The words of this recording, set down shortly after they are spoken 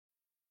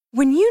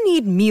When you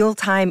need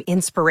mealtime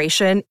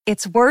inspiration,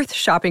 it's worth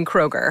shopping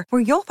Kroger,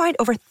 where you'll find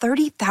over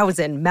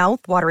 30,000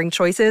 mouth-watering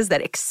choices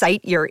that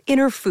excite your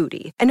inner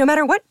foodie. And no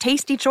matter what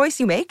tasty choice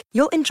you make,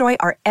 you'll enjoy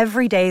our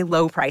everyday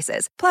low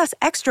prices, plus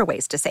extra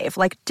ways to save,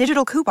 like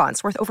digital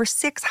coupons worth over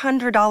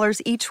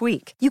 $600 each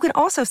week. You can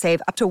also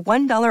save up to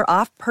 $1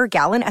 off per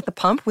gallon at the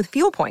pump with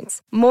fuel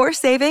points. More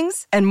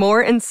savings and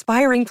more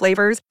inspiring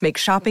flavors make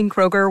shopping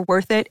Kroger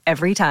worth it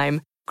every time.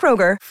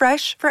 Kroger,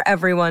 fresh for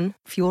everyone.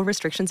 Fuel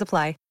restrictions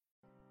apply.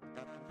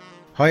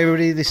 Hi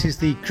everybody, this is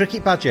the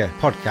Cricket Badger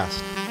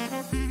podcast.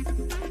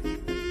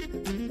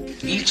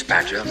 Each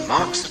badger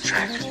marks the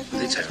track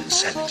with its own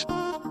scent.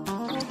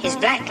 His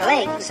black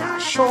legs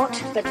are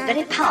short but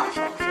very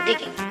powerful for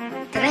digging.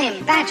 The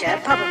name badger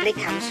probably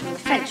comes from the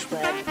French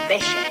word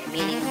bêcher,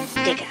 meaning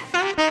digger.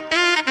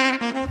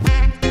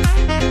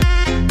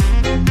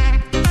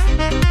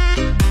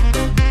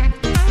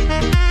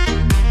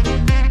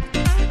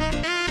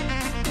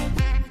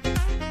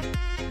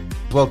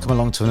 Welcome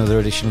along to another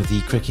edition of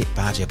the Cricket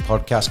Badger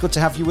podcast. Good to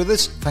have you with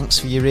us. Thanks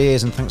for your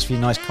ears and thanks for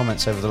your nice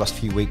comments over the last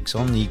few weeks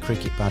on the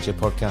Cricket Badger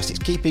podcast. It's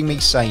keeping me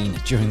sane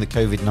during the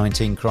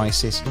COVID-19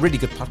 crisis. A really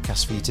good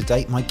podcast for you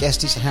today. My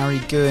guest is Harry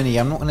Gurney.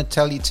 I'm not going to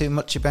tell you too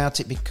much about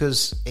it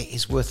because it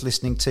is worth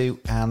listening to,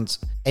 and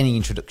any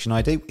introduction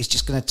I do is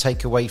just going to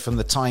take away from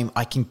the time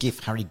I can give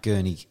Harry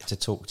Gurney to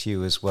talk to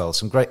you as well.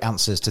 Some great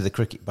answers to the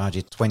Cricket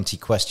Badger 20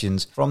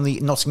 questions from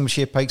the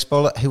Nottinghamshire pace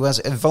bowler who has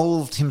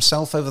evolved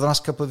himself over the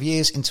last couple of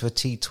years into a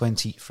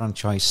T20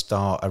 franchise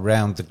star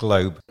around the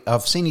globe.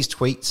 I've seen his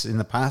tweets in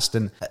the past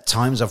and at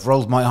times I've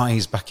rolled my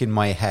eyes back in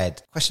my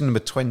head. Question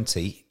number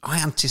 20.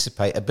 I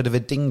anticipate a bit of a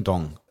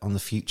ding-dong on the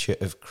future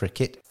of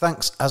cricket.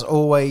 Thanks, as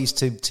always,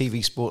 to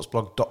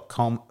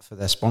tvsportsblog.com for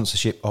their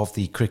sponsorship of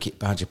the Cricket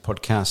Badger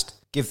podcast.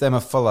 Give them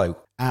a follow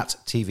at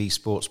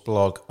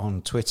tvsportsblog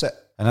on Twitter.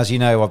 And as you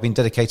know, I've been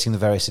dedicating the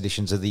various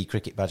editions of the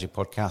Cricket Badger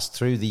podcast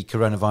through the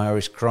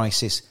coronavirus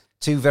crisis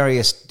to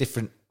various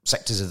different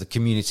sectors of the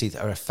community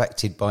that are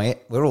affected by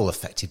it. We're all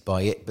affected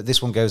by it, but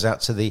this one goes out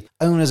to the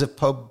owners of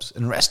pubs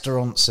and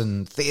restaurants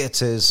and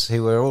theatres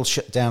who are all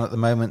shut down at the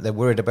moment. They're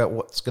worried about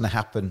what's going to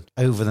happen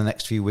over the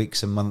next few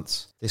weeks and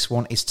months. This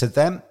one is to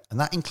them, and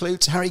that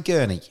includes Harry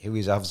Gurney, who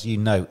is, as you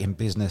know, in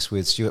business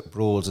with Stuart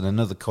Broad and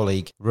another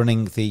colleague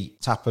running the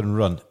Tap and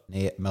Run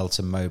near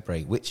Melton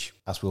Mowbray, which,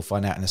 as we'll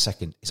find out in a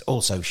second, is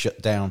also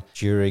shut down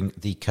during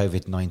the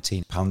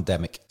COVID-19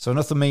 pandemic. So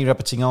enough of me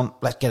rabbiting on.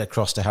 Let's get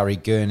across to Harry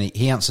Gurney.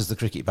 He answers the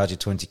Cricket Badger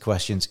 20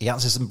 questions. He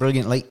answers them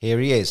brilliantly. Here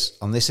he is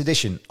on this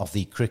edition of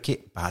the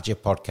Cricket Badger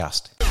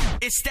podcast.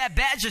 It's that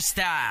Badger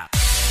style.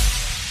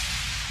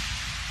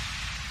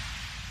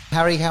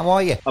 Harry, how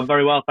are you? I'm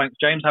very well, thanks,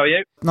 James. How are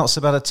you? Not so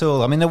bad at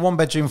all. I'm in a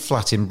one-bedroom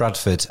flat in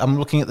Bradford. I'm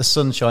looking at the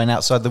sunshine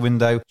outside the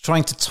window,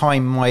 trying to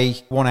time my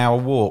 1 hour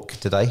walk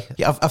today.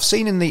 Yeah, I've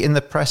seen in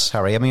the press,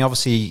 Harry. I mean,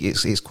 obviously,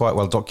 it's quite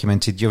well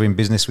documented. You're in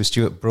business with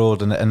Stuart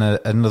Broad and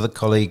another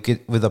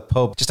colleague with a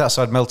pub just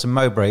outside Melton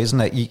Mowbray, isn't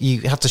it?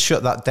 You had to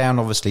shut that down,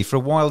 obviously. For a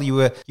while, you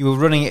were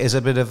running it as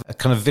a bit of a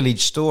kind of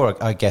village store,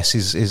 I guess,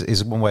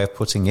 is one way of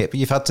putting it.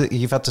 But you've had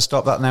to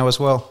stop that now as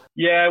well.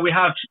 Yeah, we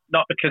have,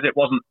 not because it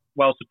wasn't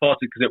well supported,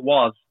 because it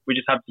was. We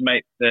just had to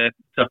make the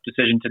tough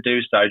decision to do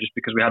so, just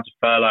because we had to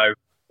furlough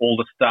all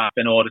the staff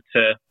in order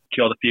to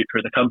secure the future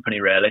of the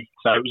company, really.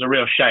 So it was a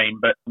real shame,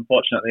 but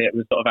unfortunately it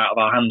was sort of out of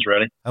our hands,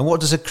 really. And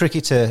what does a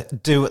cricketer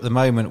do at the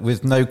moment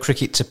with no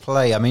cricket to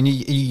play? I mean,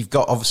 you've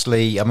got,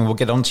 obviously, I mean, we'll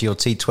get onto your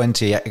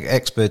T20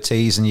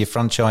 expertise and your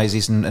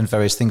franchises and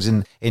various things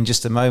in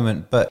just a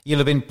moment, but you'll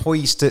have been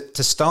poised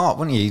to start,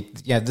 wouldn't you?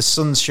 Yeah, the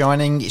sun's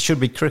shining, it should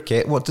be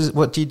cricket. What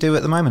do you do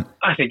at the moment?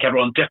 I think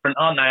everyone's different,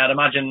 aren't they? I'd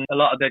imagine a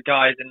lot of the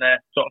guys in their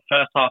sort of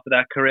first half of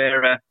their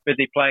career are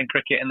busy playing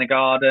cricket in the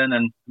garden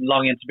and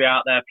longing to be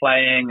out there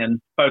playing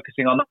and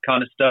focusing on that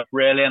kind of stuff,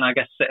 really, and I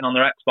guess sitting on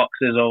their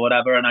Xboxes or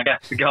whatever. And I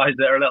guess the guys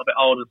that are a little bit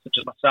older, such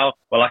as myself,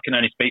 well, I can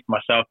only speak for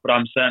myself, but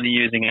I'm certainly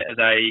using it as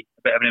a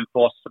bit of an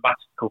enforced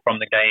sabbatical from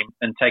the game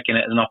and taking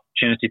it as an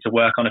opportunity to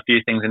work on a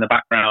few things in the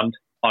background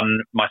on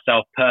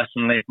myself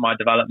personally, my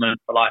development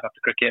for life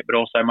after cricket, but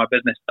also my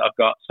business that I've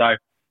got. So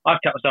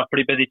I've kept myself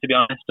pretty busy, to be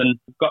honest, and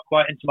got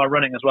quite into my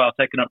running as well,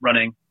 taken up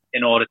running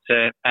in order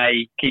to,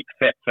 A, keep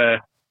fit for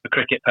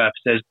cricket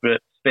purposes,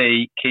 but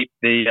B, keep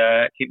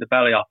the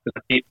belly off,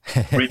 because I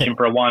keep reaching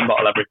for a wine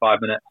bottle every 5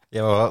 minutes.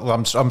 Yeah, well,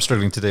 I'm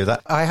struggling to do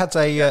that. I had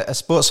a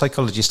sports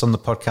psychologist on the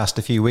podcast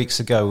a few weeks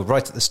ago,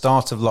 right at the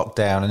start of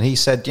lockdown, and he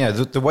said, you know,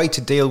 the way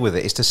to deal with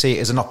it is to see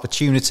it as an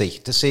opportunity,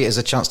 to see it as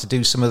a chance to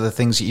do some of the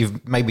things that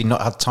you've maybe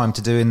not had time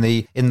to do in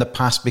the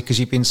past because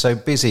you've been so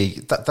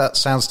busy. That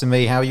sounds to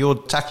me how you're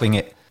tackling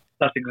it.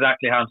 That's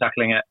exactly how I'm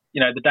tackling it.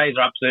 You know, the days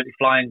are absolutely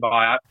flying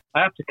by.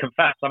 I have to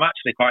confess, I'm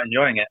actually quite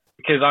enjoying it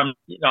because I'm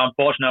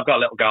fortunate. I've got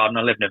a little garden.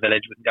 I live in a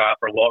village. We can go out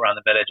for a walk around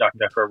the village. I can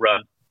go for a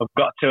run. I've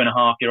got a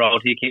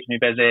 2.5-year-old. He keeps me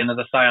busy. And as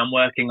I say, I'm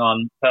working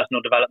on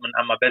personal development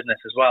and my business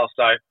as well.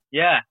 So,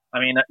 yeah, I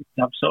mean,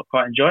 I'm sort of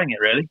quite enjoying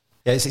it, really.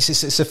 Yeah,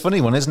 it's a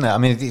funny one, isn't it? I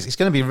mean, it's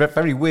going to be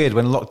very weird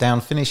when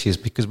lockdown finishes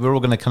because we're all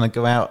going to kind of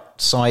go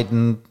outside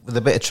and with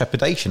a bit of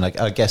trepidation,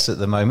 I guess, at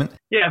the moment.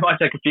 Yeah, it might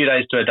take a few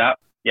days to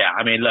adapt. yeah,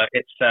 I mean, look,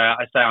 it's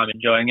I say I'm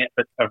enjoying it,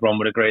 but everyone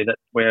would agree that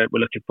we're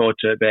looking forward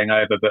to it being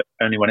over, but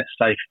only when it's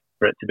safe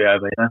for it to be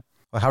over, you know.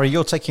 Well, Harry,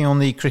 you're taking on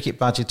the Cricket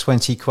Badger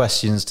 20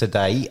 questions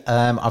today.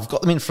 I've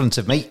got them in front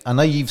of me. I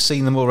know you've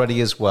seen them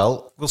already as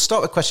well. We'll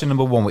start with question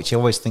number 1, which I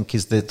always think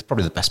is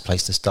probably the best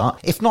place to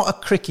start. If not a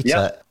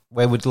cricketer,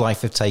 where would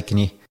life have taken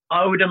you?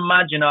 I would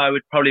imagine I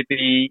would probably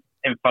be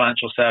in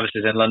financial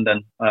services in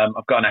London.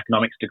 I've got an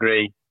economics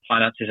degree.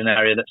 Finance is an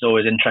area that's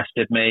always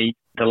interested me.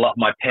 A lot of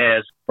my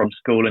peers from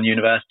school and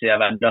university have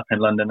ended up in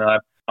London, and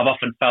I've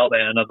often felt that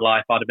in another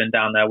life I'd have been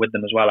down there with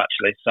them as well,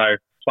 actually. So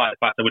despite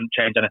the fact I wouldn't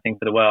change anything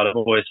for the world, I've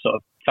always sort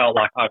of felt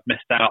like I've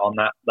missed out on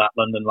that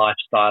London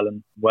lifestyle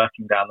and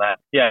working down there.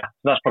 Yeah, so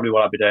that's probably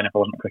what I'd be doing if I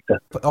wasn't a cricketer.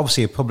 But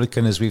obviously a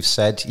publican, as we've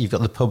said. You've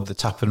got the pub, the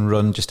Tap and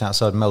Run, just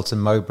outside Melton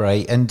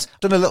Mowbray, and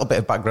done a little bit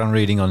of background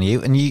reading on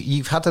you, and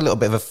you've had a little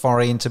bit of a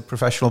foray into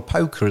professional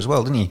poker as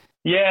well, didn't you?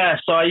 Yeah,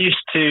 so I used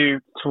to,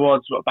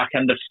 towards the back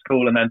end of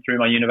school and then through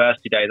my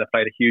university days, I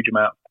played a huge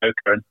amount of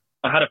poker, and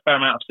I had a fair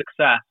amount of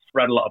success,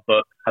 read a lot of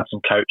books, had some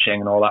coaching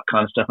and all that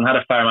kind of stuff, and had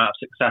a fair amount of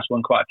success,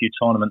 won quite a few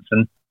tournaments.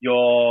 And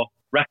your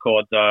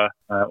records are,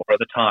 or at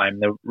the time,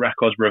 the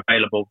records were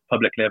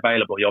publicly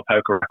available, your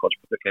poker records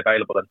were publicly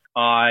available. And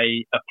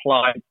I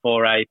applied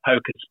for a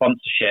poker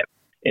sponsorship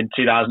in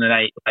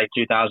 2008, late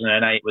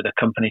 2008, with a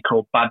company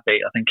called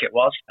Badbeat, I think it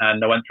was.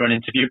 And I went through an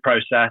interview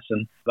process,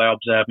 and they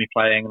observed me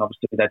playing, and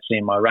obviously they'd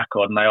seen my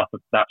record, and they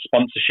offered that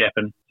sponsorship.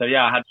 And so,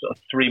 yeah, I had sort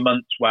of 3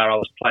 months where I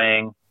was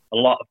playing a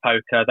lot of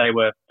poker. They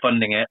were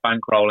funding it,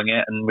 bankrolling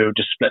it, and we would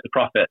just split the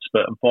profits.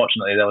 But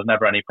unfortunately, there was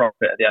never any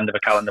profit at the end of a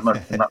calendar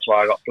month, and that's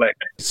why I got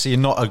flicked. So you're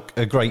not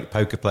a great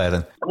poker player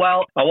then?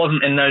 Well, I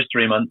wasn't in those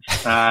 3 months.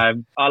 I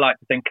like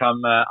to think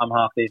I'm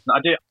half decent.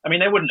 I mean,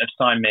 they wouldn't have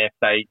signed me if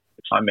they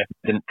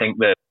didn't think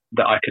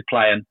that I could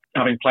play. And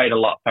having played a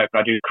lot of poker,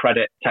 I do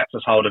credit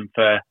Texas Hold'em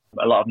for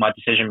a lot of my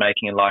decision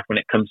making in life when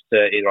it comes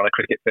to either on a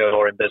cricket field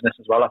or in business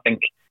as well. I think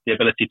the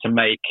ability to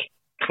make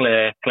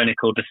clear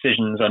clinical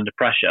decisions under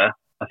pressure,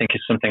 I think,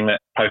 is something that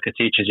poker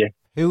teaches you.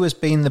 Who has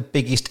been the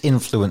biggest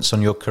influence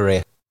on your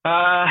career?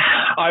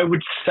 I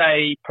would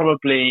say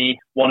probably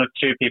one of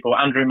two people,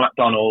 Andrew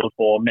McDonald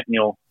or Mick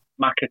Newell.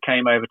 Macca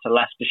came over to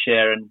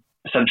Leicestershire and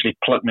essentially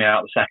plucked me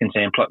out of the second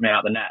team, plucked me out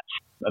of the nets,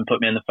 and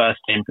put me in the first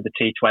team for the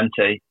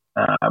T20.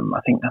 I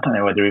don't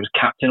know whether he was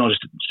captain or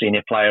just a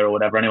senior player or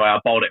whatever. Anyway, I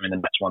bowled him in the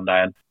nets one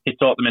day, and he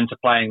talked them into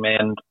playing me,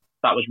 and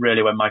that was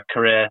really when my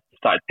career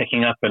started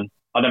picking up. And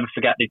I'll never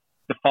forget the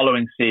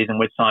following season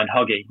we'd signed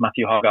Hoggy,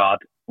 Matthew Hoggard.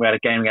 We had a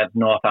game against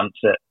Northants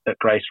at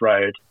Grace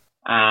Road,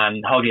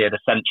 and Hoggy had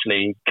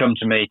essentially come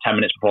to me 10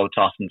 minutes before the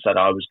toss and said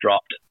I was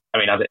dropped. I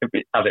mean,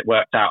 as it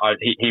worked out,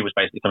 he was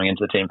basically coming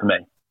into the team for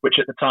me,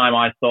 which at the time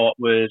I thought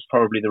was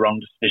probably the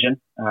wrong decision,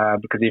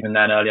 because even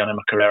then, early on in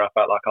my career, I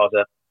felt like I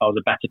was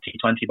a better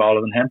T20 bowler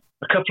than him.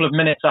 A couple of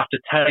minutes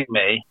after telling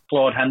me,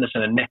 Claude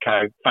Henderson and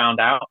Nico found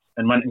out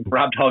and went and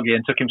grabbed Hoggy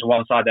and took him to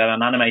one side. They had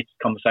an animated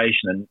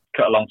conversation, and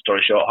cut a long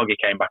story short, Hoggy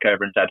came back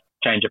over and said,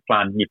 change of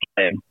plan, you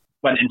play him.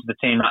 Went into the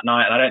team that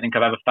night, and I don't think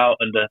I've ever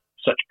felt under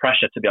such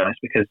pressure, to be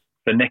honest, because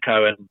for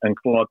Nico and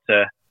Claude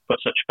to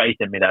put such faith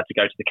in me there to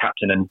go to the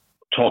captain and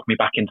talk me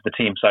back into the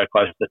team so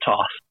close to the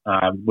toss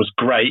was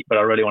great, but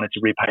I really wanted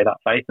to repay that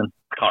faith, and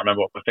I can't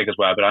remember what the figures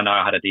were, but I know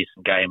I had a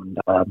decent game,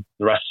 and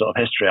the rest sort of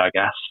history, I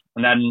guess.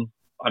 And then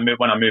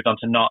when I moved on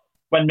to Nott,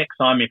 when Mick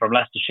signed me from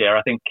Leicestershire,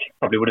 I think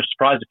probably would have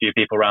surprised a few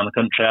people around the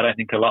country. I don't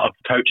think a lot of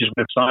coaches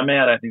would have signed me.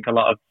 I don't think a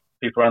lot of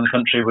people around the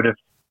country would have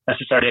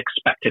necessarily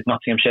expected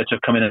Nottinghamshire to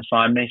have come in and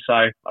signed me. So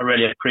I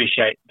really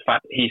appreciate the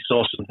fact that he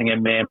saw something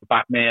in me and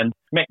backed me. And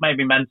Mick made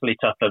me mentally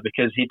tougher,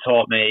 because he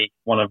taught me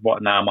one of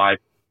what now my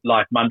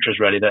life mantras,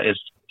 really, that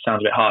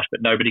sounds a bit harsh,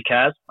 but nobody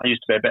cares. I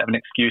used to be a bit of an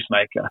excuse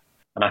maker,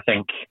 and I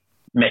think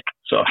Mick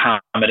sort of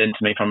hammered into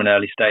me from an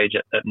early stage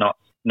at Nott.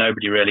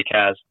 Nobody really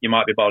cares. You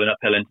might be bowling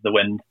uphill into the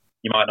wind.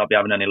 You might not be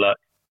having any luck.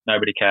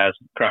 Nobody cares.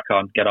 Crack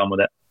on. Get on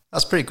with it.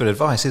 That's pretty good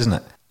advice, isn't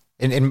it?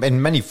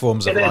 In many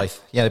forms of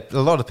life. Yeah,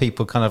 a lot of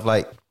people kind of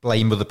like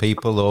blame other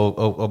people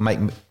or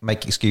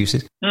make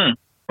excuses.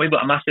 We've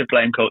got a massive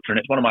blame culture, and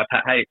it's one of my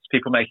pet hates.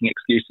 People making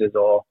excuses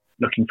or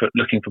looking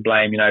for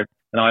blame.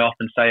 And I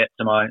often say it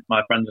to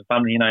my friends and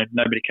family.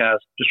 Nobody cares.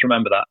 Just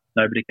remember that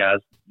nobody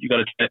cares. You got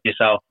to do it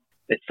yourself.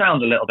 It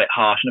sounds a little bit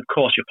harsh, and of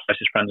course your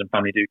closest friends and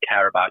family do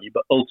care about you,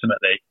 but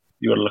ultimately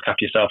you got to look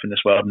after yourself in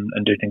this world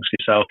and do things for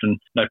yourself, and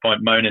no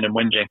point moaning and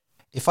whinging.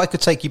 If I could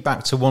take you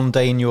back to one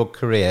day in your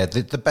career,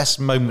 the best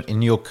moment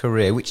in your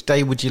career, which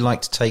day would you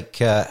like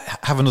to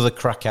have another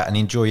crack at and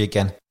enjoy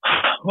again?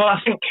 Well, I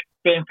think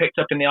being picked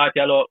up in the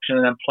IPL auction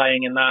and then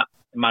playing in that,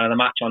 man of the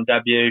match on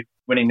debut,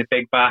 winning the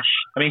Big Bash.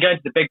 I mean, going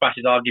to the Big Bash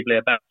is arguably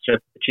a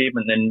better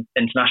achievement than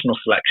international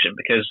selection,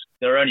 because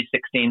there are only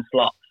 16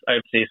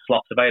 overseas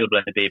slots available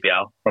in the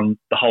BBL from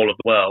the whole of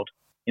the world,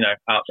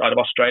 outside of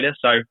Australia.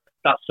 So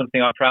that's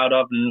something I'm proud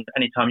of. And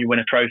anytime you win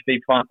a trophy,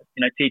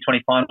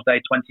 T20 Finals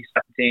Day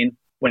 2017,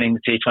 winning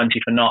the T20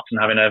 for Notts and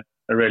having a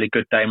really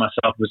good day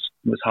myself was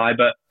high.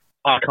 But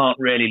I can't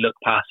really look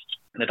past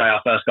the day I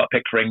first got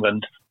picked for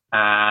England.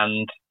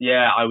 And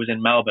yeah, I was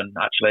in Melbourne,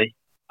 actually.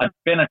 I'd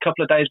been a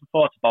couple of days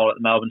before to bowl at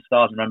the Melbourne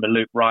Stars, and remember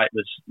Luke Wright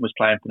was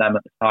playing for them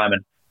at the time,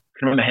 and I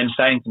can remember him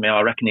saying to me,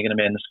 I reckon you're going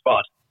to be in the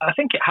squad. I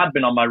think it had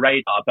been on my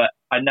radar, but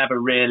I never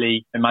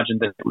really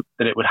imagined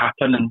that it would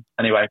happen. And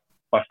anyway,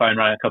 my phone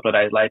rang a couple of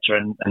days later,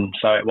 and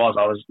so it was.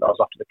 I was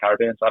off to the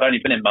Caribbean. So I'd only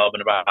been in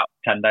Melbourne about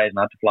 10 days and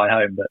I had to fly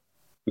home, but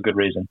for good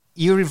reason.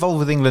 You were involved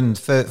with England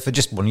for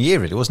just 1 year,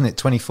 really, wasn't it?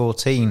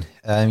 2014.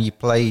 You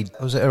played,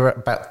 was it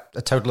about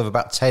a total of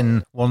about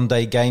 10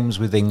 one-day games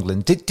with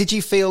England. Did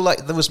you feel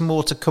like there was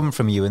more to come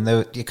from you? And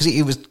because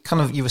it was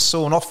kind of, you were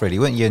sawn off, really,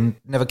 weren't you? And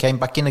never came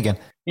back in again.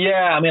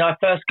 Yeah, I mean, I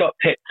first got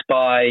picked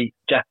by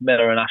Jeff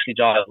Miller and Ashley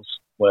Giles,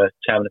 were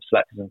chairman of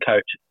selectors and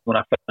coach, when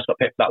I first got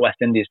picked for that West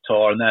Indies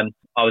tour. And then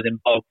I was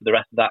involved for the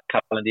rest of that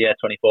calendar year,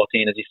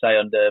 2014, as you say,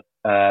 under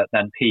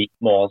then Pete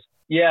Moores.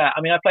 Yeah,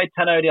 I mean, I played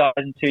 10 ODIs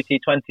and 2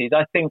 T20s.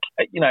 I think,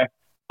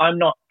 I'm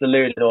not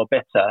deluded or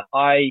bitter.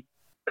 I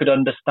could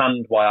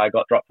understand why I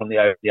got dropped from the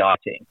ODI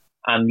team.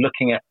 And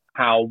looking at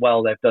how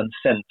well they've done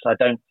since, I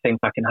don't think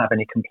I can have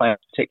any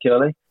complaints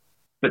particularly.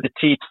 But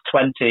the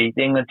T20,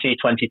 the England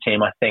T20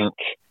 team, I think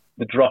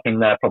the dropping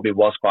there probably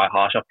was quite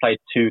harsh. I've played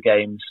 2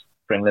 games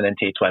for England in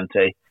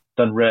T20,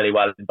 done really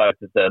well in both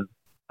of them.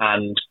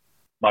 And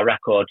my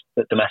record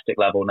at domestic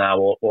level now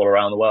all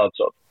around the world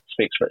sort of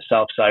speaks for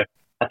itself. So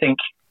I think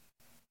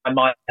I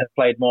might have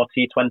played more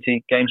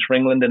T20 games for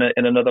England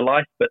in another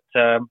life, but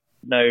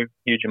no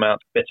huge amount of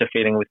bitter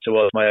feeling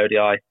towards my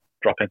ODI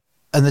dropping.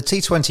 And the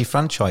T20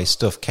 franchise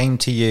stuff came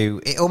to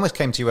you, it almost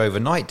came to you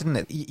overnight, didn't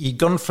it? You'd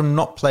gone from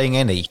not playing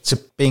any to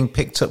being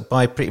picked up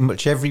by pretty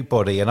much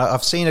everybody. And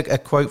I've seen a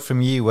quote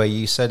from you where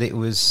you said it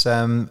was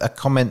a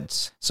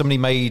comment somebody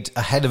made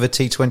ahead of a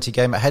T20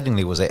 game at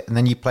Headingley, was it? And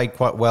then you played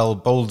quite well,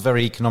 bowled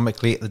very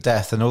economically at the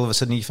death, and all of a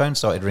sudden your phone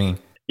started ringing.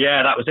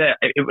 Yeah, that was it.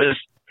 It was,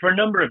 for a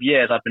number of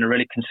years, I've been a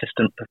really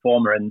consistent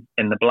performer in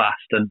the Blast,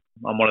 and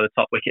I'm one of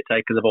the top wicket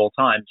takers of all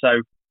time.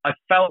 So I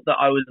felt that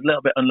I was a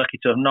little bit unlucky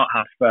to have not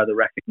had further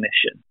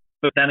recognition.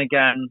 But then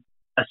again,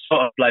 I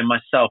sort of blame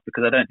myself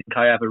because I don't think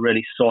I ever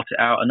really sought it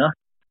out enough.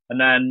 And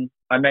then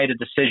I made a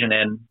decision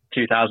in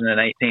 2018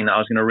 that I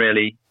was going to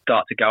really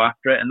start to go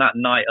after it. And that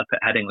night up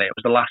at Headingley, it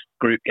was the last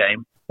group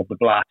game of the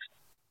Blast.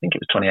 I think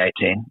it was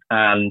 2018.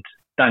 And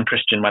Dan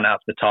Christian went out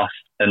to the toss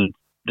and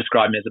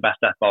described me as the best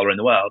death bowler in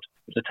the world.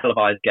 It was a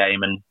televised game.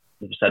 And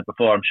as I said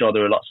before, I'm sure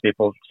there were lots of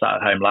people sat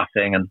at home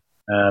laughing, and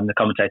the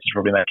commentators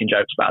were probably making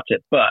jokes about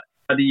it. But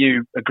whether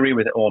you agree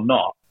with it or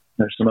not,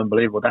 there's some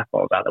unbelievable death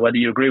bowlers out there. Whether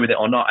you agree with it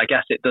or not, I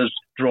guess it does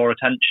draw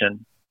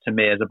attention to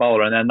me as a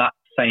bowler. And then that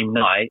same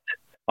night,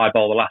 I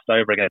bowled the last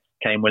over against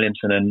Kane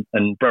Williamson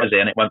and Brizzy,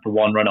 and it went for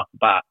 1 run off the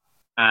bat.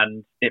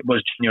 And it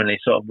was genuinely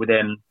sort of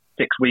within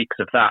 6 weeks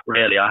of that,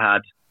 really, I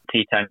had a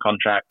T10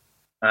 contract,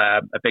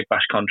 a Big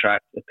Bash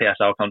contract, a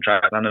PSL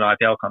contract, and an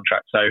IPL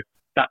contract. So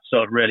that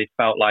sort of really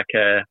felt like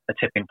a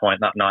tipping point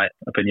that night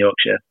up in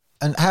Yorkshire.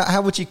 And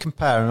how would you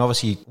compare? And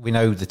obviously, we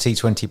know the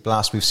T20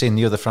 Blast. We've seen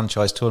the other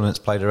franchise tournaments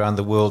played around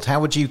the world.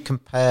 How would you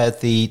compare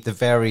the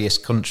various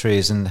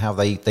countries and how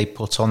they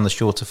put on the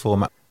shorter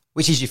format?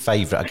 Which is your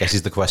favourite, I guess,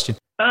 is the question.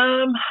 It's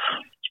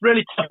a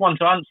really tough one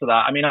to answer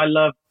that. I mean, I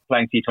love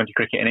playing T20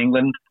 cricket in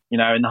England. In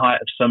the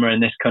height of summer in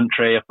this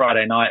country, a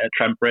Friday night at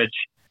Trent Bridge,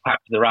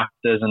 packed to the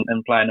rafters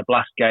and playing a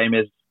Blast game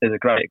is a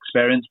great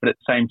experience. But at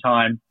the same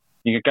time,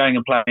 you're going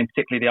and playing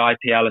particularly the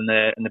IPL and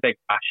the Big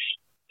Bash,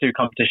 2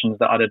 competitions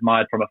that I'd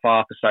admired from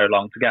afar for so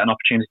long. To get an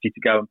opportunity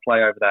to go and play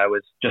over there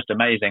was just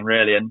amazing,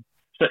 really. And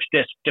such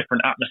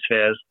different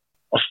atmospheres.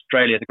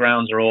 Australia, the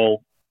grounds are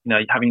all,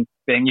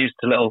 being used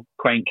to little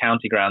quaint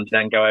county grounds, you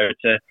then go over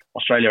to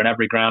Australia and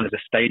every ground is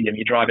a stadium.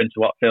 You drive into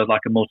what feels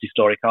like a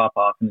multi-storey car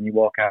park, and then you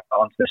walk out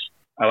onto this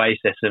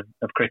oasis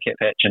of cricket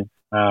pitch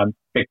and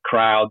big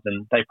crowds,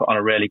 and they put on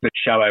a really good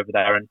show over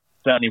there. And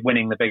certainly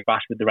winning the Big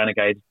Bash with the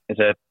Renegades is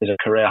a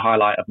career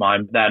highlight of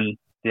mine. But then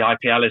the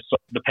IPL is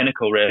sort of the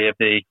pinnacle, really, of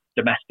the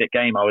domestic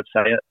game, I would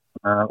say,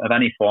 of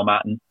any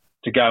format. And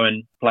to go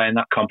and play in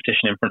that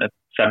competition in front of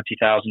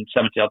 70,000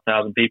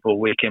 people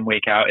week in,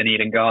 week out in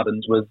Eden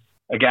Gardens was,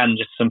 again,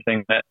 just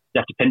something that you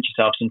have to pinch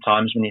yourself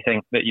sometimes when you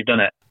think that you've done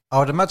it. I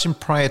would imagine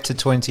prior to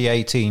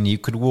 2018, you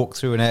could walk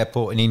through an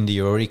airport in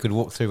India, or you could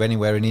walk through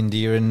anywhere in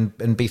India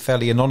and be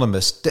fairly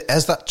anonymous.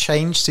 Has that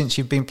changed since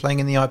you've been playing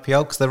in the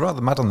IPL? Because they're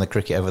rather mad on the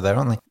cricket over there,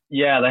 aren't they?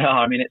 Yeah, they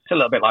are. I mean, it's a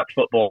little bit like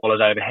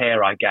footballers over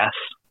here, I guess.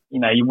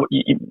 When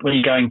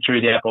you're going through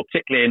the airport,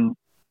 particularly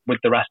with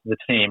the rest of the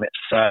team,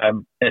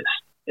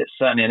 it's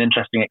certainly an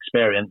interesting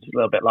experience. A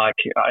little bit like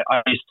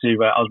I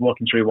was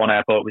walking through one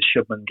airport with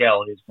Shubman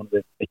Gill, who's one of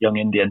the young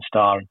Indian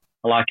star.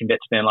 I likened it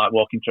to being like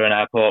walking through an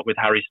airport with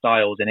Harry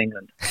Styles in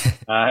England,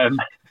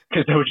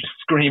 because there were just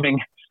screaming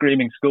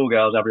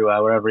schoolgirls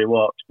everywhere wherever he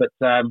walked. But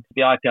the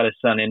IPL is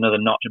certainly another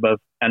notch above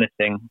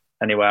anything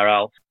anywhere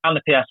else. And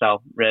the PSL,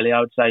 really, I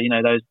would say,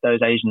 those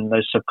Asian,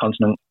 those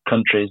subcontinent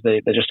countries,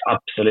 they're just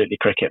absolutely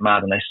cricket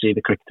mad, and they see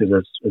the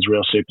cricketers as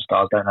real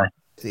superstars, don't they?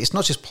 it's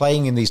not just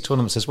playing in these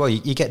tournaments as well.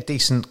 You get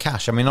decent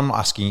cash. I mean, I'm not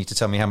asking you to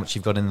tell me how much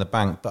you've got in the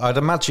bank, but I'd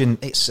imagine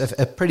it's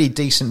a pretty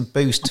decent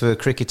boost to a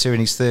cricketer in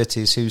his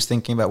 30s who's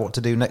thinking about what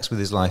to do next with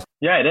his life.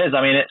 Yeah, it is.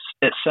 I mean,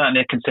 it's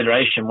certainly a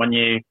consideration when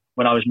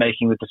I was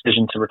making the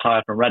decision to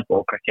retire from red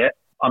ball cricket.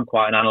 I'm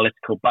quite an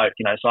analytical bloke,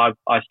 so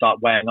I start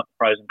weighing up the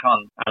pros and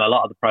cons, and a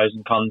lot of the pros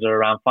and cons are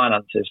around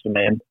finances for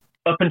me. And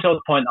up until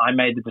the point that I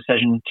made the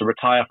decision to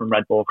retire from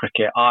red ball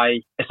cricket,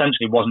 I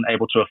essentially wasn't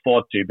able to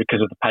afford to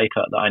because of the pay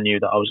cut that I knew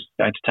that I was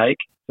going to take.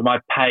 So my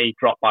pay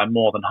dropped by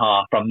more than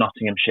half from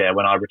Nottinghamshire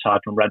when I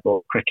retired from red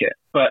ball cricket.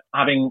 But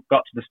having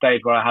got to the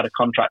stage where I had a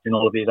contract in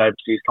all of these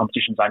overseas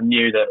competitions, I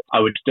knew that I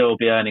would still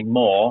be earning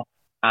more.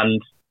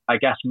 And I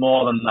guess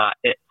more than that,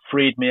 it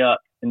freed me up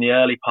in the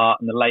early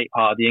part and the late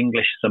part of the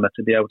English summer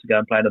to be able to go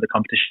and play in other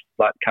competitions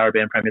like the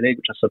Caribbean Premier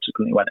League, which I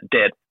subsequently went and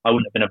did. I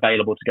wouldn't have been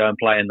available to go and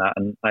play in that,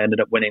 and I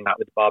ended up winning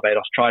that with the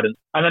Barbados Trident.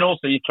 And then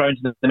also you throw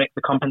into the mix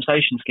the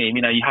compensation scheme.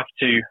 You have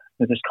to,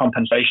 with this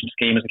compensation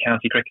scheme as a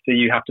county cricketer,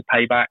 you have to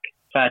pay back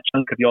a fair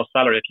chunk of your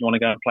salary if you want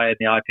to go and play in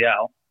the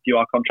IPL. You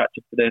are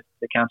contracted for the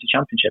county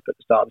championship at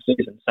the start of the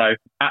season. So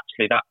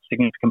actually that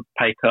significant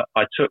pay cut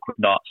I took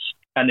with Notts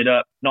ended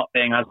up not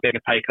being as big a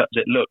pay cut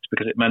as it looked,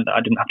 because it meant that I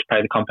didn't have to pay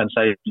the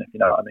compensation, if you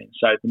know what I mean.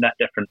 So the net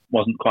difference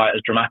wasn't quite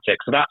as dramatic.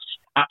 So that's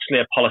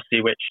actually a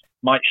policy which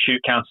might shoot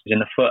counties in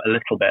the foot a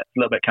little bit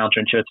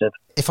counterintuitive.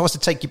 If I was to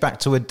take you back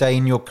to a day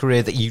in your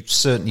career that you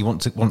certainly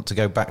want to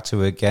go back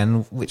to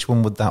again, which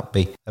one would that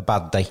be? A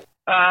bad day?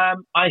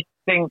 I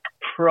think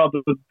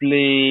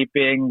probably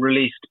being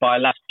released by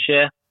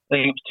Leicestershire. I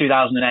think it was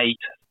 2008.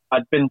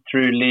 I'd been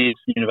through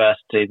Leeds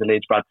University, the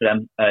Leeds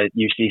Bradford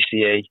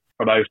UCCE,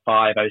 from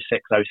 05,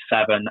 06,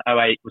 07.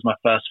 08 was my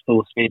first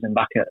full season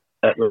back at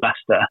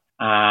Leicester.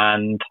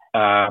 And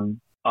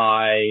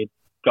I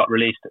got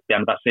released at the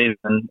end of that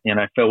season.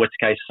 Phil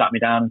Whittaker sat me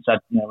down and said,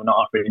 we're not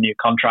offering a new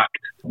contract.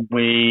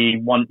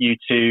 We want you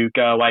to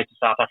go away to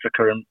South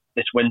Africa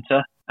this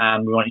winter,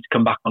 and we want you to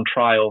come back on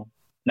trial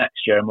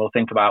next year, and we'll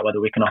think about whether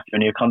we can offer you a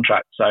new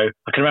contract. So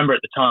I can remember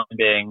at the time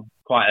being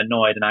quite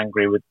annoyed and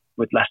angry with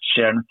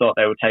Leicestershire, and thought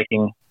they were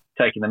taking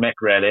the mick,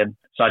 really. And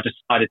so I just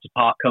decided to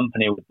part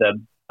company with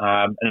them.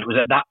 And it was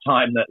at that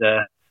time that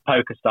the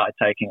poker started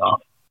taking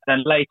off. And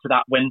then later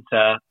that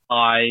winter,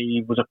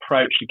 I was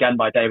approached again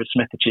by David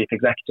Smith, the chief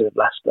executive of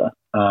Leicester,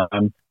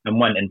 and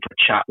went in for a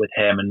chat with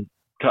him. And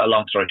cut a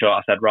long story short,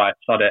 I said, right,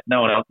 sod it.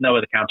 No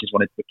other counties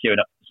wanted to be queuing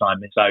up to sign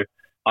me. So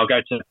I'll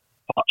go to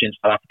Poch in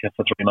South Africa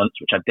for 3 months,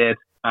 which I did.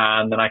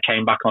 And then I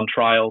came back on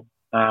trial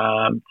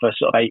for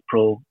sort of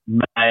April,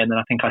 May, and then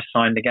I think I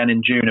signed again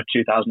in June of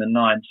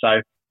 2009.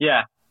 So,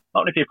 yeah,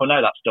 not many people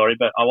know that story,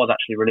 but I was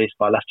actually released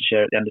by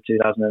Leicestershire at the end of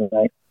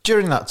 2008.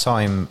 During that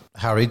time,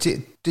 Harry,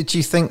 did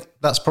you think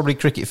that's probably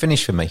cricket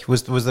finished for me?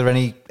 Was there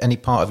any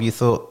part of you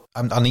thought,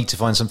 I need to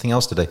find something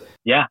else to do?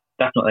 Yeah,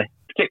 definitely.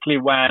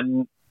 Particularly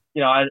when,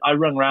 I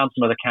rung around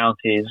some other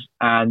counties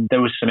and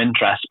there was some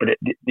interest, but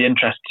the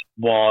interest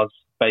was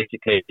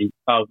basically,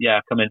 oh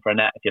yeah, come in for a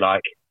net if you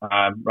like,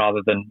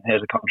 rather than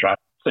here's a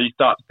contract. So you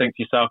start to think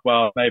to yourself,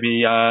 well,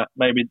 maybe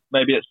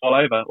it's all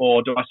over,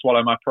 or do I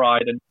swallow my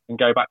pride and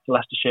go back to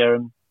Leicestershire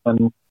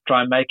and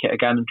try and make it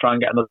again and try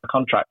and get another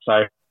contract?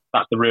 So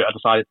that's the route I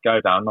decided to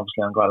go down.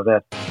 Obviously, I'm glad I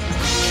did.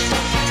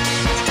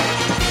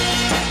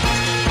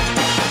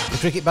 The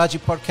Cricket Badger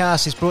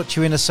podcast is brought to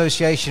you in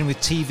association with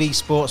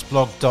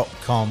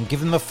tvsportsblog.com.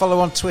 Give them a follow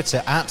on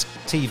Twitter at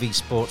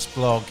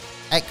tvsportsblog.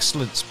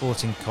 Excellent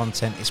sporting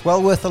content. It's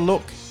well worth a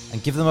look,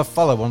 and give them a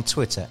follow on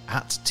Twitter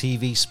at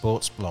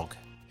tvsportsblog.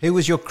 Who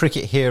was your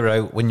cricket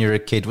hero when you were a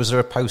kid? Was there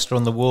a poster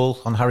on the wall,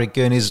 on Harry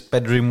Gurney's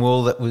bedroom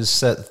wall, that was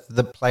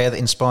the player that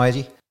inspired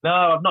you? No,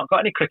 I've not got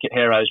any cricket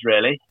heroes,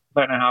 really. I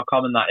don't know how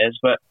common that is,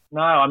 but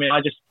no, I mean,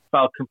 I just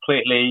fell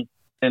completely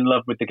in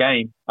love with the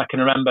game. I can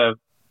remember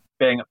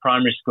being at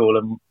primary school,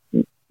 and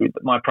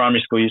my primary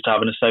school used to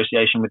have an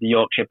association with the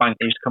Yorkshire Bank.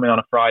 They used to come in on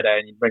a Friday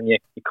and you'd bring your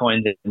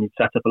coins in and you'd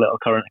set up a little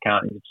current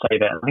account and you'd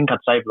save it. I think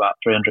I'd saved about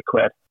 300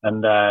 quid.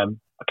 And I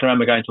can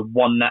remember going to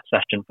one net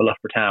session for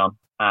Loughborough Town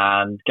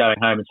and going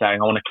home and saying,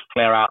 I want to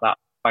clear out that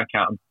bank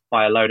account and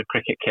buy a load of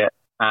cricket kit.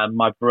 And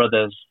my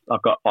brothers,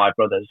 I've got 5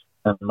 brothers,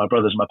 and my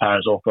brothers and my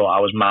parents all thought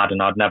I was mad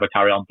and I'd never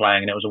carry on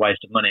playing and it was a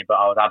waste of money, but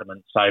I was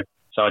adamant. So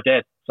I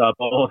did. So I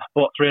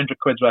bought 300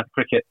 quid's worth of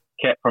cricket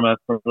kit from a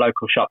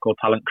local shop called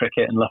Talent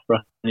Cricket in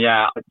Loughborough. And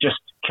yeah,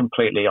 just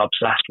completely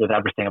obsessed with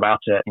everything about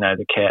it.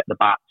 The kit, the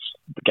bats,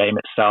 the game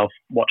itself,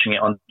 watching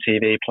it on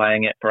TV,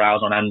 playing it for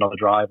hours on end on the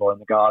drive or in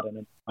the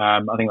garden.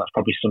 And I think that's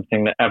probably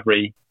something that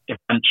every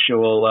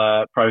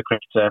eventual pro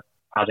cricketer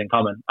has in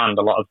common, and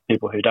a lot of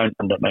people who don't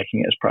end up making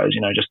it as pros,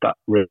 just that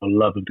real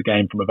love of the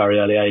game from a very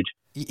early age.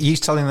 You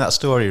telling that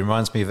story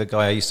reminds me of a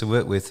guy I used to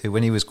work with who,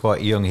 when he was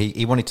quite young,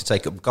 he wanted to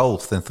take up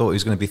golf and thought he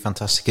was going to be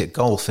fantastic at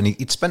golf, and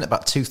he'd spent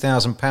about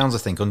 £2,000, I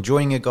think, on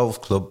joining a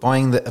golf club,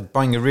 buying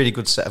a really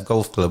good set of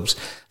golf clubs.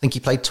 I think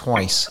he played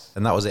twice,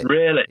 and that was it.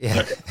 Really?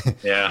 Yeah.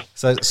 Yeah.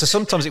 So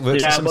sometimes it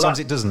works, and sometimes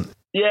it doesn't.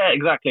 Yeah,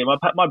 exactly.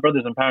 My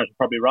brothers and parents were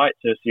probably right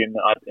to assume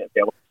that I'd be able to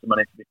get some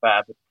money, to be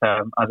fair,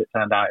 but as it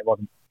turned out, it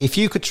wasn't. If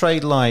you could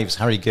trade lives,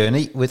 Harry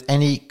Gurney, with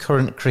any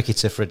current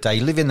cricketer for a day,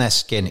 live in their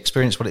skin,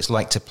 experience what it's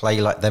like to play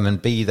like them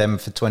and be them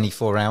for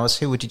 24 hours,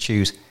 who would you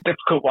choose?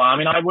 Difficult one. I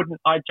mean,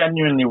 I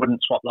genuinely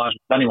wouldn't swap lives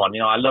with anyone.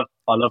 I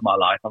love my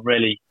life. I'm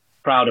really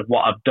proud of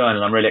what I've done,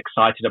 and I'm really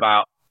excited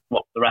about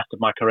what the rest of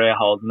my career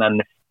holds, and then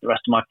the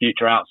rest of my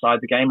future outside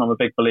the game. I'm a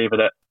big believer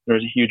that there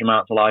is a huge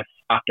amount of life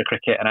after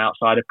cricket and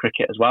outside of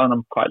cricket as well, and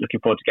I'm quite looking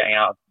forward to getting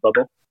out of the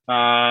bubble.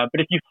 But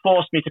if you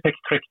forced me to pick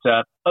a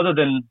cricketer, other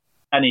than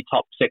any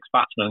top six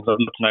batsmen, because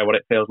I'd love to know what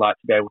it feels like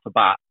to be able to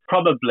bat,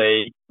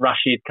 probably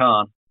Rashid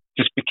Khan,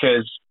 just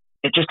because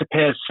it just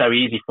appears so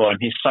easy for him.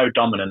 He's so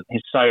dominant.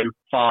 He's so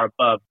far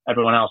above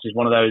everyone else. He's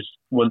one of those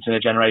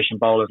once-in-a-generation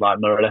bowlers like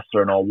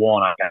Muralitharan or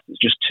Warne, I guess.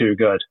 It's just too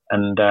good.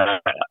 And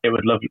it'd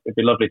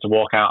be lovely to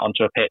walk out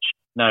onto a pitch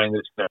knowing that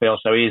it's going to feel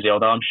so easy.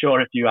 Although I'm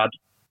sure if you had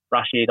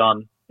Rashid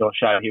on your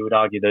show, he would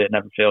argue that it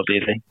never feels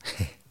easy.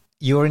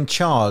 You're in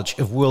charge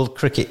of world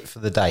cricket for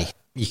the day.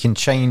 You can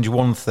change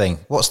one thing.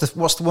 What's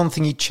the one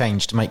thing you'd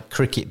change to make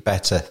cricket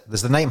better?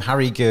 There's the name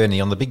Harry Gurney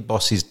on the big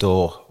boss's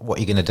door. What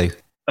are you going to do?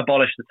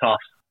 Abolish the toss.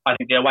 I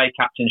think the away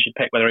captain should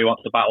pick whether he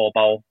wants to bat or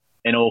bowl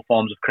in all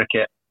forms of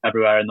cricket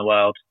everywhere in the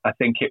world. I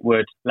think it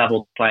would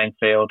level the playing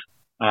field.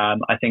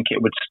 I think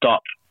it would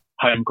stop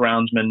home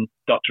groundsmen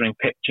doctoring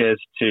pitches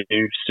to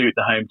suit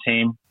the home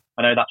team.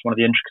 I know that's one of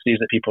the intricacies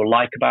that people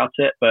like about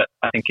it, but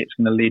I think it's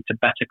going to lead to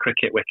better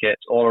cricket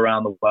wickets all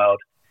around the world.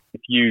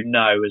 If you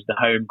know as the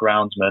home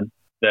groundsman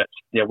that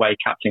the away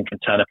captain can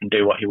turn up and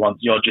do what he wants,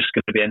 you're just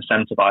going to be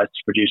incentivized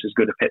to produce as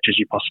good a pitch as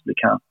you possibly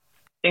can.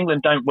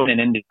 England don't win in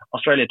India.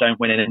 Australia don't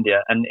win in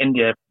India, and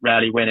India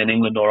rarely win in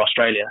England or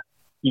Australia.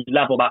 You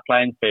level that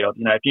playing field.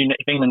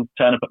 If England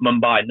turn up at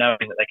Mumbai knowing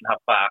that they can have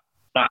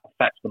that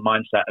affects the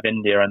mindset of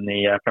India and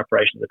the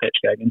preparation of the pitch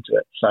going into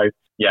it. So,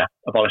 yeah,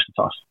 abolish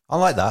the toss. I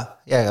like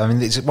that. Yeah, I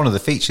mean, it's one of the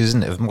features,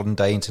 isn't it, of modern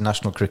day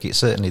international cricket,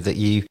 certainly, that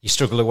you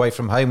struggle away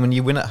from home and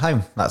you win at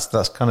home. That's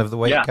kind of the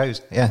way it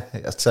goes. Yeah.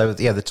 So,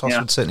 yeah, the toss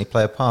would certainly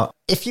play a part.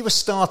 If you were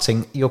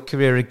starting your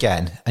career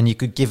again and you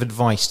could give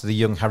advice to the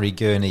young Harry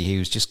Gurney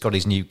who's just got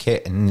his new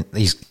kit and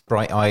he's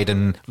bright-eyed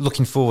and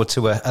looking forward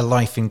to a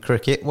life in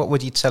cricket, what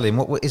would you tell him?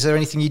 Is there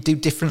anything you'd do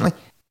differently?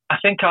 I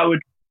think I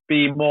would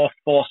be more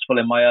forceful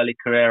in my early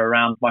career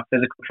around my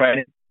physical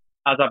training.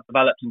 As I've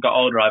developed and got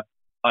older,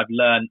 I've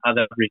learned, as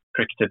every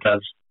cricketer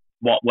does,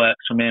 what works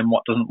for me and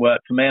what doesn't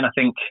work for me. And I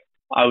think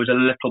I was a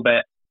little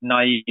bit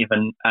naive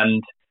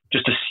and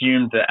just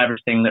assumed that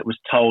everything that was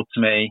told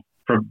to me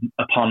from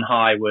upon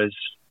high was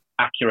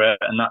accurate,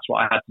 and that's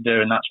what I had to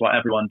do, and that's what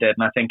everyone did.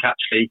 And I think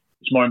actually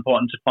it's more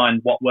important to find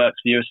what works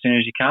for you as soon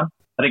as you can.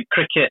 I think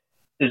cricket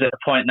is at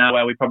a point now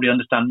where we probably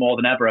understand more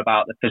than ever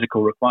about the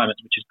physical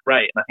requirements, which is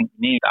great, and I think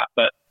we need that.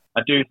 But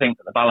I do think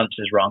that the balance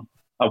is wrong.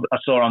 I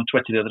saw on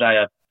Twitter the other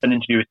day an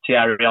interview with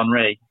Thierry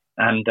Henry,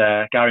 and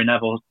Gary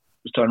Neville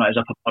was talking about his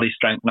upper body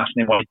strength and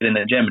asking him what he did in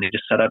the gym, and he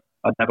just said,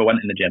 I'd never went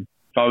in the gym.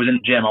 If I was in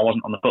the gym, I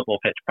wasn't on the football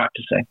pitch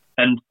practicing.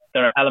 And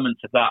there are elements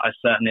of that I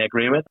certainly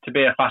agree with. To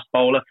be a fast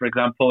bowler, for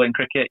example, in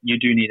cricket, you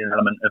do need an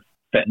element of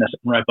fitness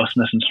and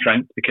robustness and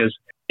strength because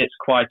it's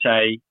quite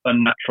a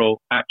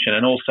unnatural action.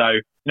 And also,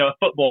 a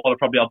footballer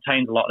probably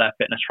obtains a lot of their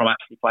fitness from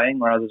actually playing,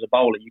 whereas as a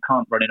bowler, you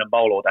can't run in and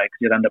bowl all day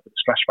because you'd end up with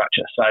a stress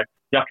fracture. So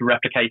you have to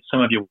replicate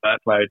some of your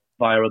workload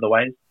via other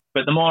ways.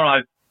 But the more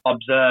I've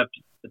observed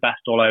the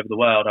best all over the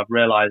world, I've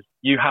realised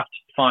you have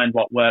to find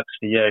what works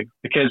for you.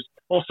 Because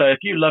also, if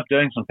you love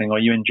doing something or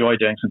you enjoy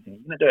doing something,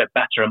 you're going to do it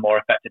better and more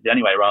effectively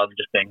anyway, rather than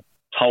just being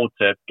told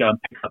to go and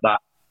pick up that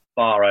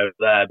bar over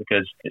there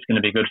because it's going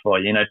to be good for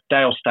you.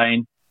 Dale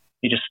Steyn,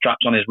 he just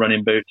straps on his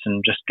running boots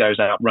and just goes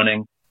out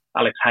running.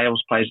 Alex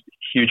Hales plays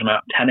a huge amount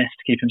of tennis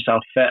to keep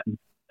himself fit. And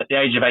at the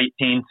age of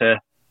 18 to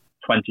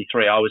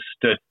 23, I was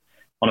stood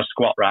on a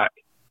squat rack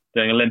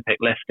doing Olympic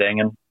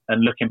lifting, and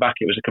looking back,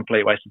 it was a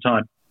complete waste of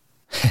time.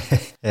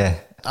 Yeah.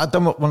 I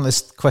don't want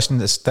this question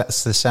that's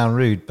to sound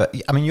rude, but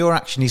I mean, your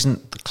action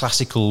isn't the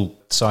classical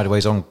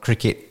sideways on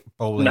cricket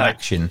bowling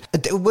action.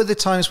 Were there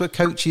times where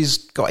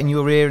coaches got in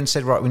your ear and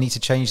said, right, we need to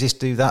change this,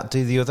 do that,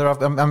 do the other?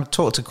 I've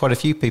talked to quite a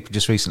few people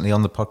just recently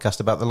on the podcast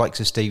about the likes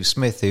of Steve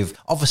Smith, who've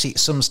obviously at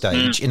some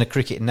stage in a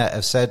cricket net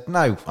have said,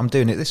 no, I'm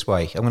doing it this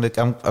way.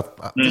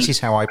 This is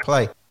how I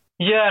play.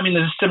 Yeah, I mean,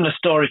 there's a similar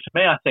story for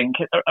me, I think.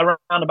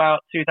 Around about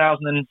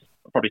 2000,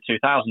 probably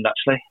 2000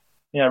 actually.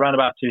 Yeah, around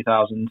about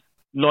 2000.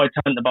 Lloyd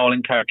Tennant, the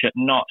bowling coach at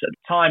Nott. At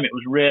the time, it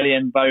was really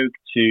in vogue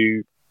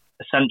to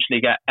essentially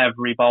get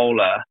every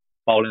bowler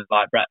bowling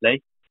like Brett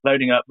Lee,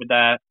 loading up with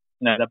their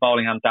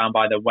bowling hand down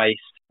by their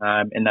waist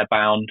in their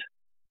bound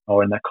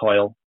or in their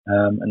coil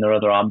and their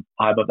other arm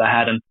high above their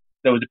head. And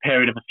there was a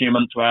period of a few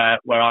months where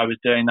I was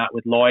doing that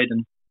with Lloyd,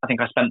 and I think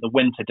I spent the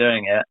winter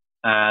doing it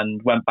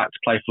and went back to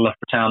play for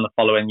Loughborough Town the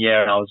following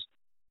year, and I was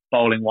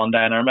bowling one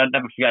day, and I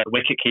never forget the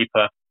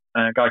wicketkeeper,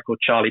 a guy called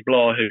Charlie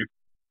Bloor, who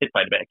he'd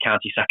played a bit of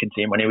county second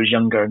team when he was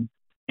younger, and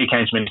he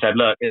came to me and said,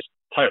 look, it's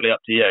totally up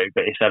to you,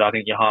 but he said, I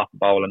think you're half a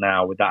bowler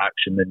now with that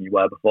action than you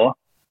were before.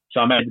 So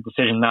I made the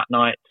decision that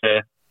night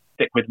to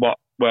stick with what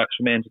works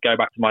for me and to go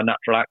back to my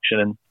natural action.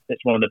 And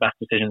it's one of the best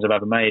decisions I've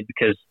ever made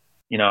because,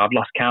 I've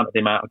lost count of the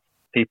amount of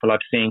people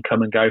I've seen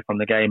come and go from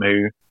the game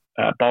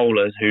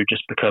bowlers who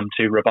just become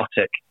too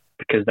robotic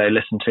because they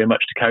listen too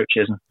much to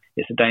coaches. And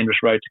it's a dangerous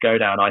road to go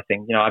down, I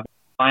think.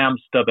 I am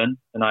stubborn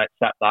and I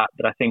accept that,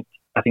 but I think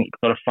you've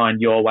got to find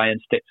your way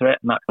and stick to it.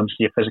 And that comes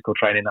to your physical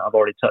training that I've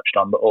already touched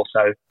on, but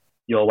also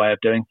your way of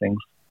doing things.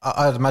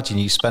 I'd imagine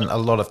you spent a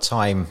lot of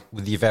time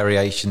with your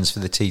variations for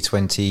the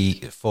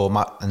T20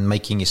 format and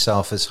making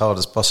yourself as hard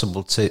as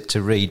possible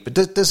to read. But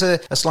does a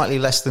slightly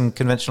less than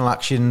conventional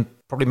action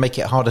probably make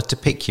it harder to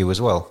pick you as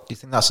well? Do you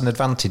think that's an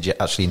advantage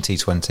actually in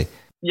T20?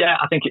 Yeah,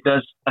 I think it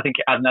does. I think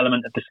it adds an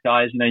element of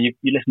disguise. You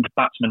listen to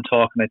batsmen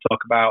talk and they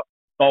talk about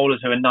bowlers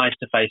who are nice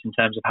to face in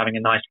terms of having a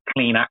nice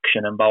clean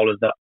action and bowlers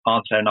that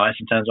aren't so nice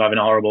in terms of having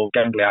a horrible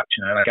gangly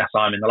action. And I guess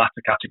I'm in the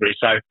latter category.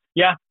 So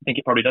yeah, I think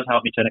it probably does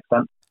help me to an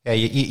extent. Yeah,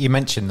 you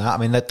mentioned that. I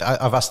mean,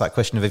 I've asked that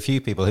question of a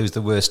few people. Who's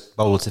the worst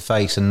bowler to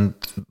face? And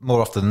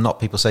more often than not,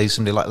 people say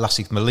somebody like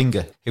Lasith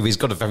Malinga, who has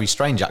got a very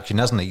strange action,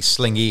 hasn't he? He's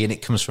slingy and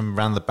it comes from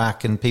around the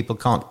back and people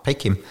can't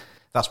pick him.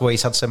 That's why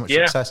he's had so much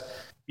success.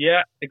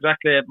 Yeah,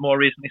 exactly. More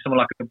recently, someone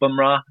like a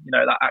Bumrah,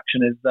 that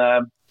action is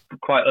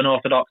quite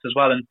unorthodox as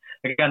well. And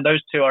again,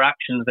 those two are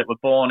actions that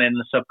were born in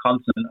the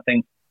subcontinent. I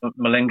think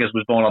Malinga's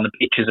was born on the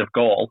beaches of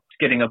Gaul,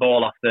 skidding a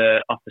ball off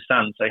the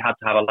sand, so he had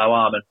to have a low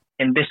arm. And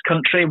in this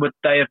country, would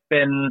it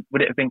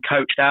have been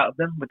coached out of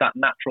them? Would that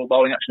natural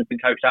bowling action have been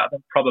coached out of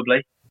them?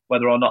 Probably.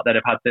 Whether or not they'd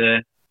have had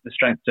the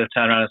strength to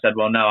turn around and said,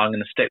 well, no, I'm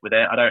going to stick with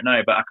it, I don't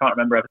know. But I can't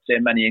remember ever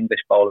seeing many English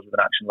bowlers with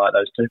an action like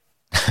those two.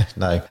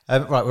 No.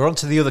 Right, we're on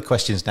to the other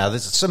questions now.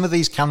 Some of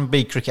these can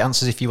be cricket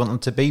answers if you want them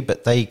to be,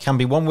 but they can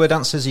be one-word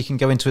answers. You can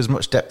go into as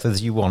much depth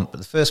as you want.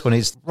 But the first one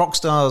is, rock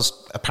stars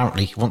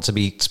apparently want to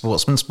be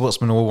sportsmen.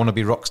 Sportsmen all want to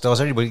be rock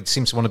stars. Everybody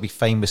seems to want to be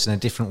famous in a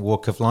different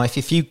walk of life.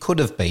 If you could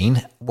have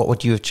been, what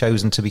would you have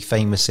chosen to be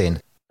famous in?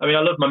 I mean,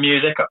 I love my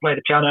music. I play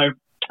the piano.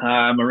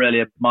 I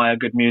really admire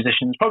good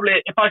musicians. Probably,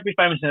 if I could be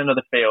famous in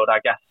another field, I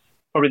guess,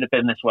 probably the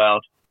business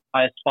world.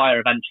 I aspire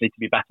eventually to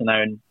be better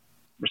known,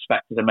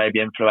 respected and maybe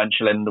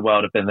influential in the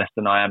world of business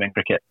than I am in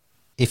cricket.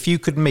 If you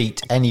could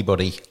meet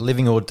anybody,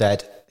 living or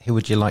dead, who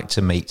would you like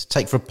to meet?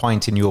 Take for a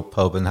pint in your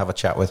pub and have a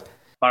chat with.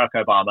 Barack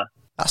Obama.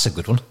 That's a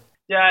good one.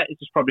 Yeah, it's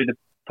just probably the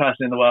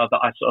person in the world that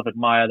I sort of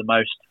admire the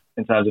most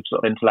in terms of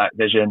sort of intellect,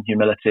 vision,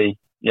 humility.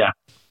 Yeah,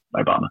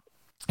 Obama.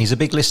 He's a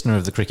big listener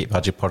of the Cricket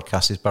Badger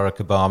podcast, is Barack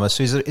Obama.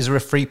 So is there a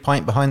free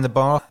pint behind the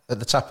bar at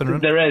the Tap and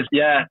Room? There is,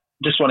 yeah.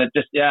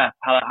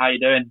 How you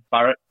doing,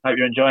 Barrett? Hope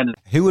you're enjoying it.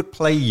 Who would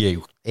play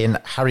you in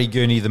Harry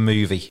Gurney the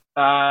movie?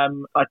 I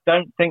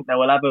don't think there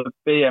will ever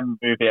be a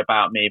movie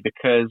about me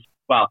because,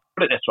 well,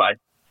 put it this way.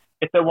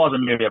 If there was a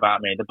movie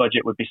about me, the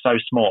budget would be so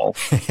small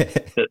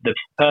that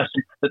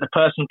the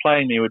person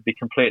playing me would be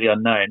completely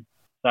unknown.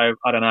 So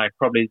I don't know,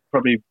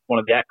 probably one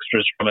of the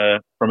extras from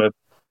a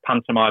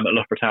pantomime at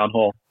Loughborough Town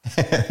Hall.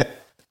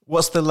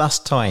 What's the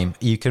last time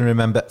you can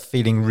remember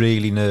feeling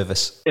really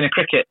nervous? In a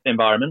cricket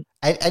environment?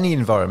 Any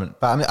environment.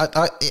 But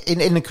I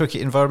mean, in a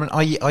cricket environment,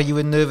 are you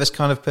a nervous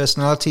kind of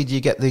personality? Do you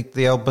get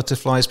the old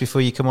butterflies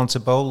before you come on to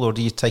bowl, or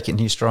do you take it in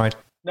your stride?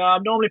 No,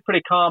 I'm normally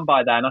pretty calm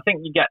by then. I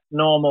think you get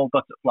normal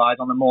butterflies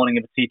on the morning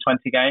of a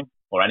T20 game,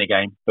 or any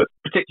game, but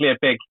particularly a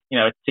big,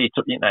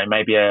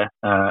 maybe an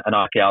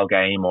RKL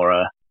game or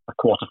a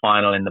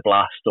quarter-final in the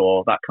Blast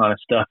or that kind of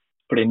stuff.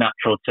 Pretty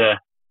natural to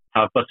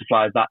have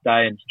butterflies that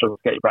day and struggle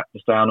to get your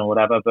breakfast down or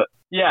whatever. But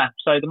yeah,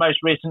 so the most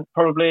recent,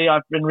 probably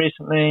I've been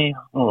recently,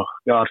 oh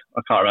God,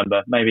 I can't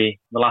remember, maybe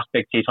the last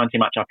big T20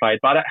 match I played.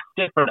 But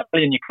different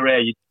early in your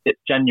career, it's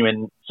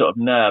genuine sort of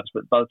nerves,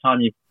 but by the time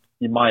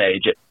you're my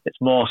age, it's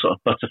more sort of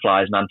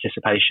butterflies and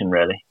anticipation,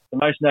 really. The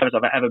most nervous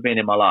I've ever been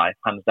in my life,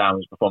 hands down,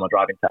 was before my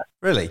driving test.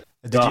 Really?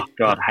 God,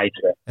 I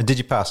hated it. And did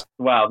you pass?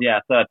 Well, yeah,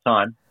 third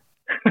time.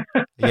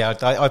 Yeah,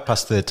 I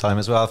passed third time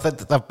as well.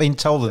 I've been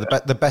told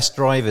that the best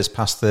drivers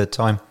pass third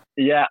time.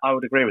 Yeah, I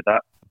would agree with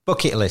that.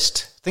 Bucket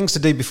list. Things to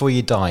do before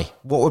you die.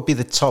 What would be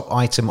the top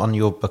item on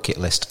your bucket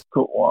list?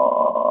 Good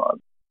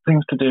one.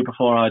 Things to do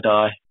before I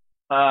die.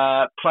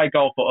 Play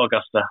golf at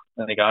Augusta.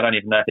 There you go. I don't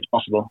even know if it's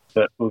possible,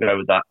 but we'll go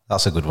with that.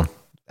 That's a good one.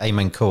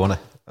 Amen corner.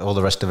 All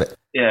the rest of it.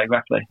 Yeah,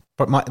 exactly.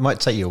 But it might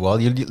take you a while.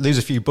 You lose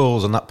a few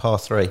balls on that par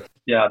 3.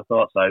 Yeah, I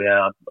thought so,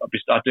 yeah.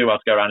 I'd do well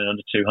to go around in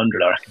under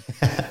 200, I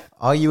reckon.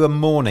 Are you a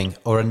morning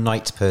or a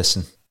night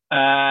person?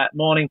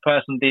 Morning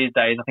person these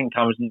days. I think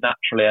I was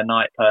naturally a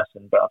night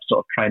person, but I've sort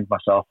of trained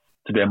myself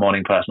to be a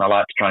morning person. I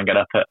like to try and get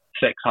up at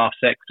 6, half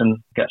 6 and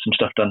get some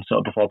stuff done sort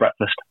of before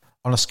breakfast.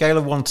 On a scale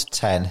of 1 to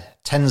 10,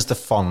 10's the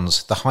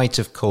Fonz, the height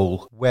of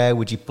cool. Where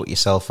would you put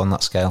yourself on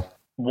that scale?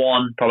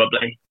 1,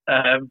 probably.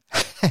 I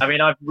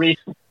mean, I've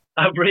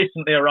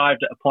recently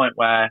arrived at a point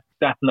where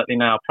definitely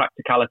now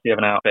practicality of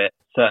an outfit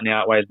certainly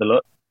outweighs the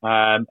look.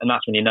 And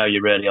that's when you know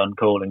you're really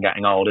uncool and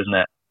getting old, isn't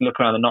it? Look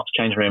around the Notts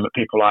change room at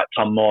people like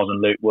Tom Moores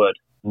and Luke Wood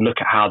and look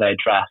at how they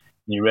dress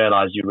and you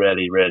realise you're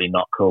really, really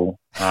not cool.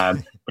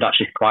 But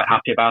actually quite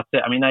happy about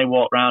it. I mean, they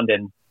walk around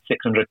in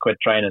 600 quid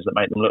trainers that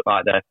make them look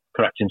like they're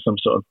correcting some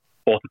sort of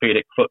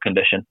orthopaedic foot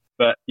condition.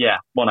 But yeah,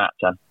 1 out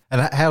of 10.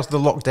 And how's the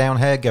lockdown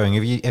hair going?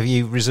 Have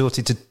you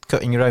resorted to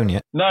cutting your own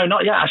yet? No,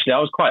 not yet, actually. I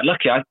was quite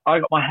lucky. I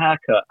got my hair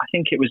cut. I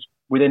think it was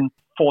within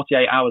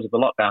 48 hours of the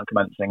lockdown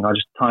commencing. I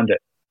just timed it.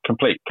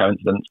 Complete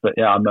coincidence. But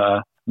yeah, I'm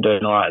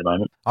doing all right at the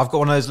moment. I've got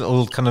one of those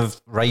little kind of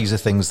razor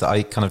things that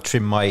I kind of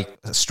trim my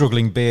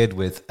struggling beard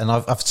with. And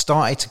I've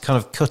started to kind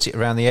of cut it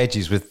around the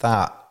edges with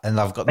that. And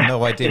I've got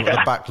no idea what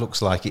the back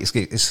looks like.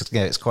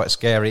 It's quite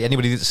scary.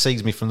 Anybody that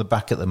sees me from the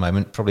back at the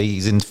moment probably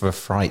is in for a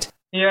fright.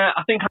 Yeah,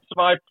 I think I've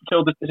survived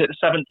until the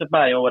 7th of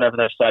May or whatever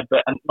they've said,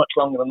 but and much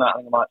longer than that,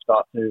 I think I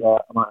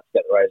might have to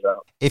get the razor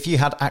out. If you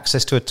had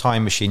access to a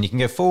time machine, you can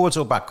go forwards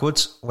or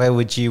backwards. Where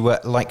would you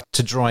like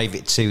to drive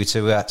it to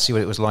see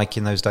what it was like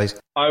in those days?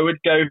 I would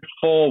go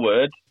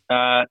forward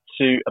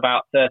to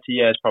about 30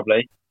 years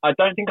probably. I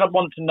don't think I'd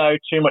want to know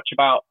too much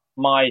about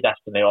my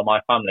destiny or my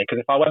family,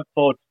 because if I went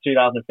forward to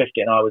 2050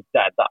 and I was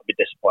dead, that would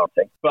be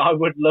disappointing. But I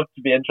would love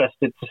to be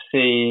interested to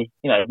see,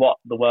 what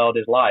the world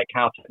is like,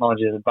 how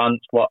technology has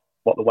advanced, what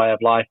the way of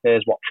life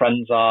is, what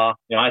trends are.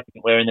 I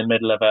think we're in the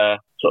middle of a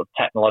sort of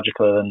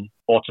technological and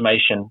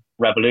automation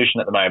revolution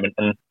at the moment,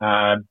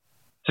 and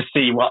to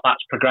see what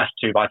that's progressed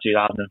to by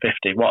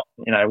 2050, what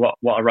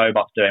are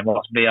robots doing,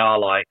 what's VR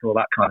like, all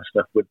that kind of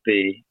stuff would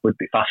be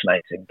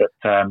fascinating. But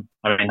that's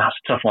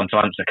a tough one to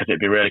answer, because it'd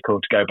be really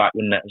cool to go back,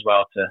 wouldn't it, as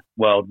well, to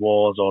world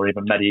wars or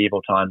even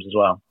medieval times as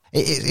well.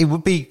 It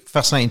would be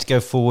fascinating to go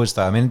forwards,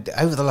 though. I mean,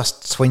 over the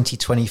last 20,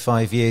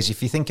 25 years,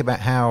 if you think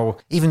about how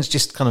even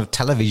just kind of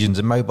televisions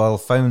and mobile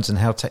phones and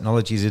how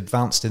technology has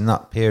advanced in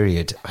that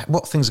period,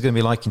 what things are going to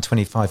be like in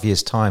 25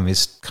 years' time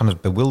is kind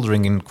of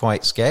bewildering and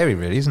quite scary,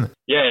 really, isn't it?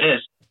 Yeah, it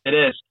is. It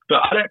is. But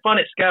I don't find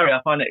it scary.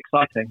 I find it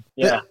exciting.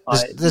 Yeah.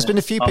 There's been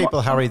a few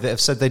people, Harry, that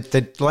have said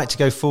they'd like to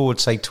go forward,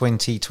 say,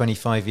 20,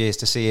 25 years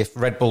to see if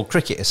red ball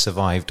cricket has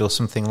survived or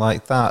something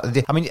like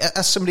that. I mean,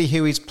 as somebody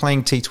who is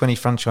playing T20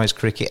 franchise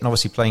cricket and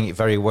obviously playing it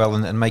very well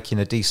and making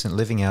a decent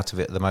living out of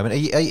it at the moment,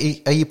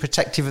 are you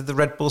protective of the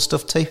red ball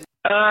stuff too?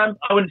 I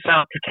wouldn't say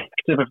I'm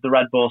protective of the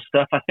red ball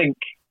stuff. I think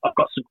I've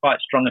got some quite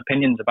strong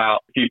opinions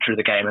about the future of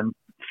the game. And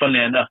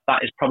funnily enough,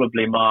 that is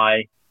probably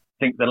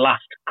the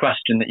last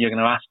question that you're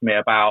going to ask me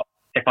about.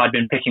 If I'd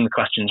been picking the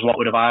questions, what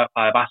would I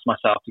have asked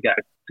myself to get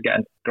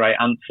a great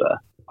answer?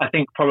 I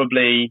think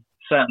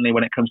certainly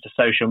when it comes to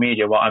social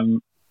media, what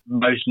I'm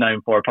most known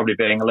for are probably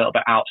being a little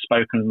bit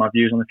outspoken with my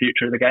views on the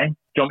future of the game. Do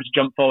you want me to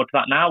jump forward to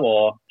that now,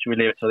 or should we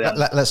leave it till the end?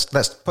 Let's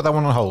put that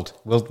one on hold.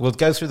 We'll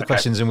go through the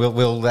questions, and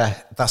we'll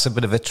that's a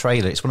bit of a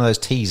trailer. It's one of those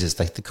teasers.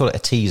 They call it a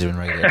teaser in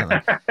radio, don't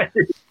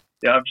they?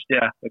 Yeah.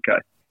 Okay.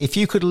 If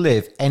you could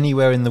live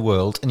anywhere in the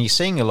world, and you're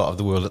seeing a lot of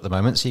the world at the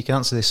moment, so you can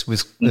answer this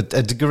with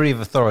a degree of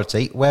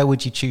authority, where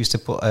would you choose to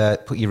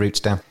put your roots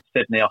down?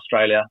 Sydney,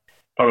 Australia,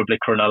 probably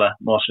Cronulla,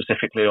 more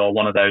specifically, or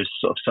one of those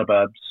sort of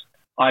suburbs.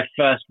 I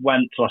first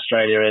went to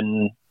Australia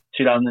in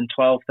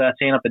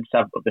 2012-13. I've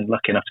been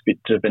lucky enough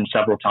to have been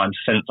several times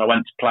since. I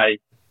went to play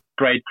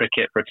grade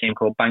cricket for a team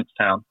called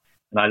Bankstown,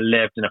 and I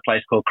lived in a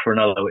place called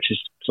Cronulla, which is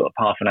sort of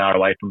half an hour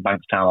away from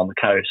Bankstown on the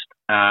coast,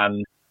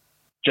 and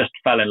just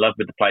fell in love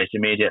with the place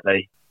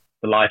immediately.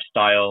 The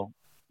lifestyle,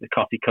 the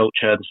coffee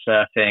culture, the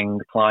surfing,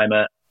 the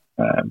climate.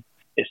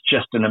 It's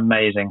just an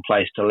amazing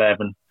place to live.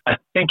 And I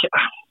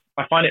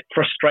find it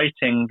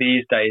frustrating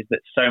these days that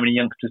so many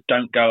youngsters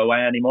don't go away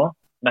anymore.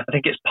 And I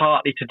think it's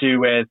partly to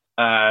do with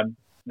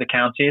the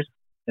counties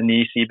and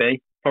the ECB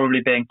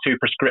probably being too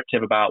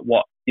prescriptive about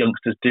what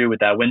youngsters do with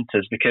their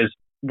winters, because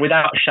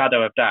without a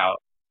shadow of doubt,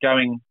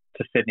 going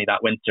to Sydney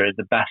that winter is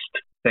the best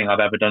thing I've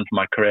ever done for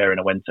my career in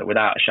a winter,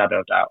 without a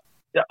shadow of doubt.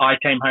 I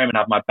came home and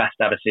had my best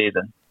ever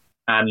season.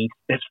 And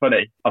it's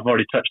funny, I've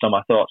already touched on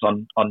my thoughts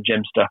on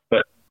gym stuff,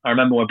 but I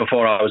remember when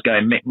before I was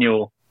going, Mick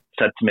Newell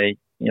said to me,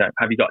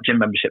 have you got a gym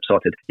membership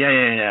sorted?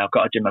 Yeah, I've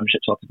got a gym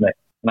membership sorted, Mick.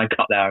 And I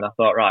got there and I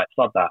thought, right,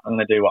 sod that. I'm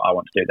going to do what I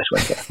want to do this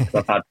winter. So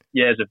I've had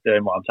years of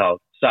doing what I'm told.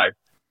 So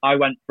I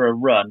went for a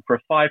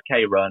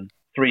 5K run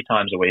 3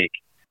 times a week.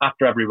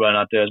 After every run,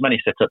 I'd do as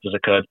many sit-ups as I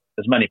could,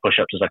 as many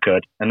push-ups as I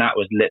could. And that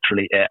was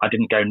literally it. I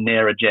didn't go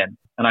near a gym.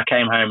 And I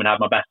came home and had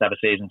my best ever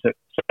season, took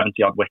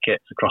 70-odd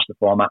wickets across the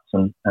formats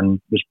and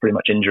was pretty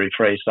much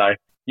injury-free. So,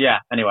 yeah,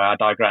 anyway, I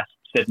digress.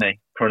 Sydney,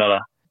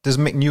 Cronulla. Does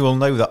Mick Newell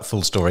know that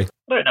full story?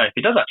 I don't know if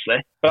he does,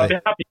 actually. But I'd be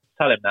happy to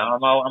tell him now.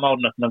 I'm old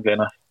enough and ugly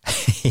enough.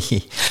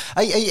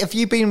 Have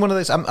you been one of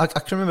those? I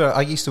can remember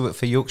I used to work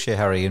for Yorkshire,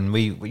 Harry, and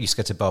we used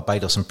to go to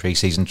Barbados on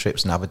pre-season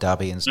trips and Abu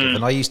Dhabi and stuff.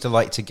 And I used to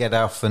like to get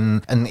off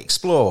and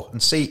explore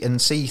and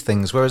see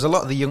things, whereas a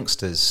lot of the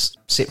youngsters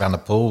sit around the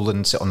pool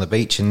and sit on the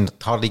beach and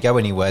hardly go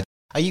anywhere.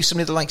 Are you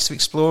somebody that likes to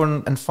explore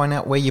and find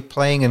out where you're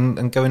playing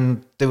and go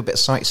and do a bit of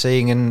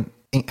sightseeing and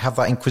have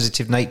that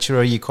inquisitive nature,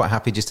 or are you quite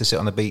happy just to sit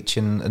on the beach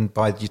and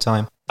bide your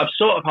time? I'm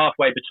sort of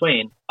halfway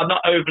between. I'm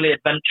not overly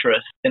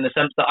adventurous in the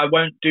sense that I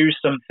won't do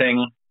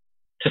something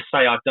to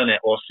say I've done it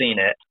or seen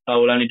it. I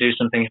will only do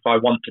something if I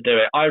want to do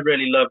it. I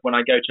really love when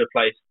I go to a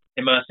place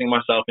immersing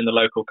myself in the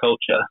local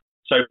culture.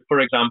 So, for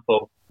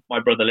example, my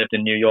brother lived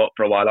in New York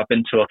for a while. I've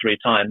been 2 or 3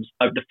 times.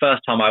 The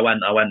first time I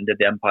went and did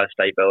the Empire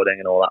State Building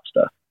and all that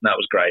stuff. And that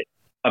was great.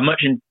 I'm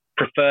much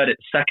preferred it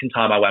the second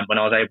time I went, when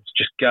I was able to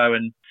just go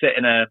and sit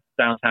in a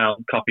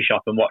downtown coffee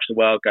shop and watch the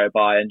world go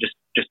by and just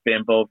be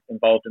involved in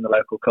the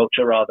local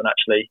culture rather than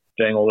actually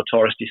doing all the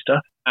touristy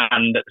stuff.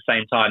 And at the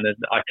same time,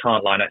 I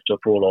can't lie next to a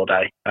pool all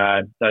day.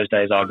 Those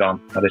days are gone,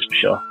 that is for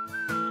sure.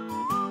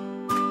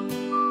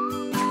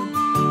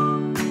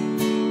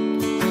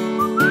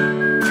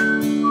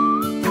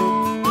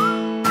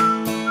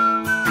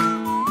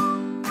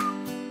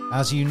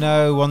 As you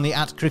know, on the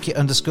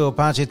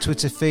 @cricket_badger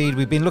Twitter feed,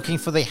 we've been looking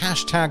for the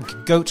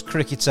hashtag GOAT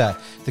cricketer,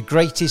 the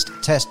greatest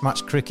test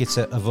match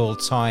cricketer of all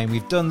time.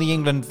 We've done the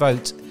England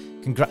vote.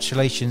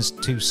 Congratulations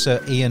to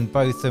Sir Ian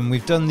Botham.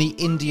 We've done the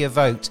India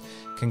vote.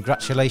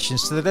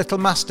 Congratulations to the little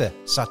master,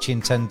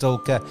 Sachin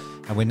Tendulkar.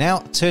 And we're now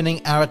turning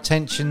our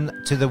attention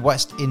to the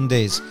West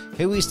Indies.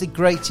 Who is the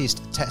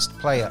greatest test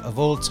player of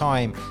all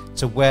time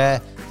to wear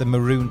the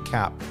maroon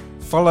cap?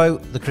 Follow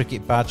the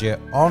Cricket Badger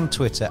on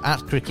Twitter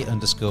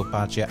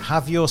 @cricket_badger.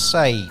 Have your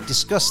say,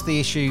 discuss the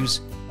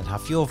issues, and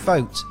have your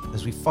vote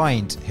as we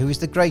find who is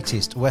the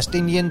greatest West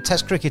Indian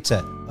Test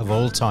cricketer of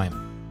all time.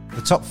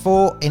 The top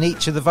 4 in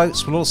each of the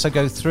votes will also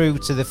go through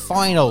to the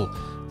final,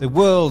 the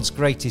world's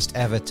greatest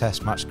ever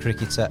Test match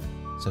cricketer.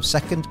 So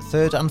 2nd,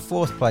 3rd and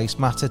 4th place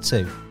matter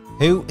too.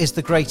 Who is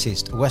the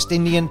greatest West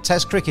Indian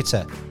Test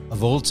cricketer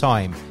of all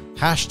time?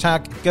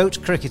 Hashtag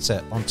GOAT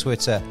cricketer on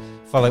Twitter.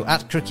 Follow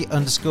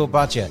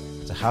 @cricket_badger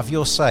to have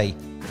your say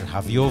and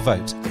have your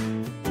vote.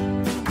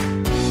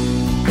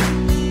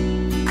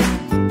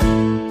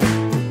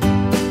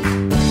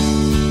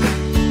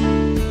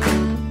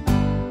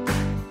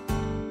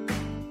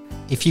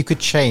 If you could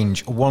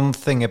change one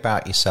thing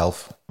about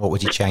yourself, what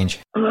would you change?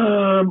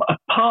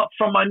 Apart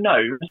from my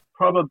nose,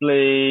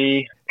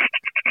 probably...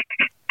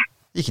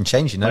 You can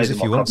change your nose if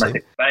you want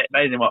to.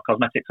 Amazing what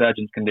cosmetic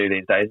surgeons can do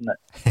these days, isn't it?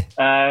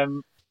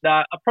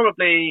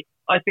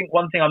 I think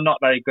one thing I'm not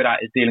very good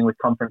at is dealing with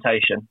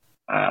confrontation.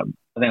 I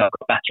think I've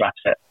got better at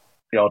it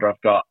the older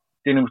I've got.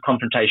 Dealing with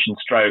confrontation,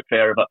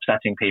 fear of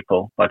upsetting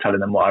people by telling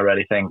them what I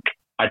really think.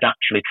 I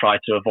naturally try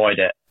to avoid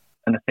it,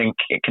 and I think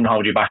it can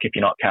hold you back if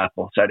you're not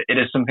careful. So it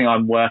is something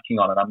I'm working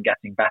on and I'm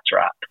getting better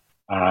at.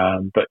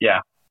 But yeah,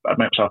 I'd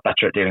make myself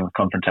better at dealing with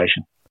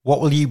confrontation. What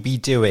will you be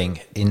doing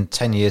in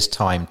 10 years'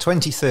 time?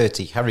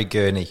 2030, Harry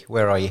Gurney,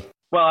 where are you?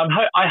 Well,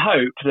 I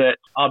hope that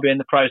I'll be in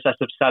the process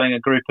of selling a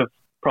group of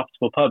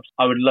profitable pubs.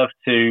 I would love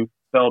to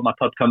build my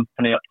pub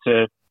company up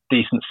to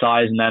decent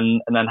size and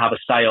then have a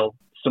sale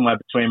somewhere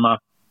between my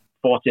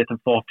 40th and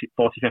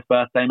 45th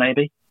birthday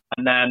maybe.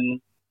 And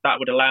then that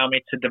would allow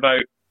me to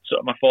devote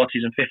sort of my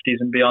 40s and 50s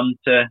and beyond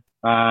to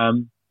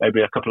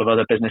maybe a couple of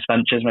other business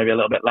ventures, maybe a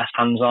little bit less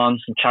hands-on,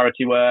 some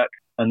charity work.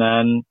 And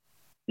then,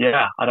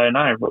 yeah, I don't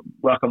know,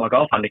 work on my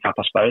golf handicap,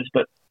 I suppose.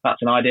 But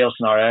that's an ideal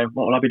scenario.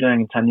 What will I be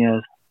doing in 10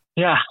 years?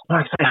 Yeah,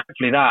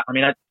 hopefully that. I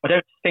mean, I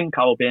don't think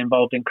I will be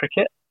involved in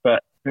cricket,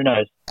 but who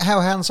knows?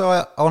 How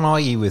hands-on are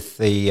you with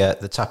the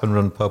Tap and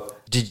Run pub?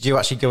 Did you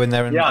actually go in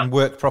there and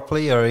work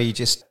properly, or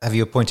have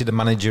you appointed a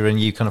manager and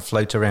you kind of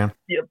float around?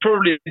 Yeah,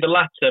 probably the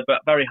latter,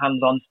 but very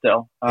hands-on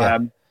still. Yeah.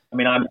 I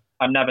mean, I'm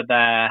never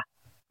there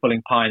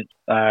pulling pints,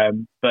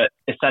 but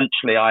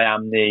essentially I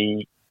am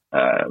the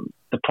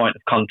point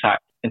of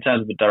contact. In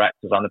terms of the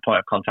directors, I'm the point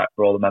of contact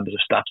for all the members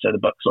of staff, so the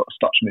buck sort of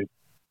stops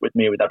with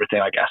me with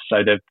everything, I guess.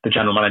 So the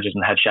general managers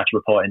and head chefs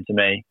report into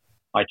me.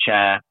 I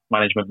chair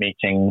management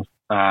meetings.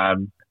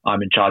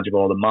 I'm in charge of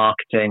all the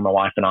marketing, my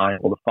wife and I,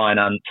 all the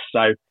finance.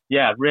 So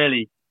yeah,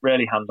 really,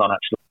 really hands-on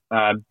actually.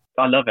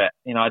 I love it.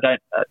 You know, it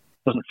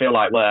doesn't feel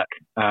like work.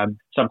 So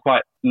I'm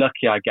quite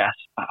lucky, I guess.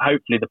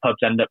 Hopefully the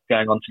pubs end up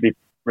going on to be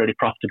really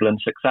profitable and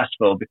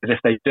successful, because if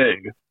they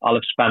do, I'll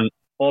have spent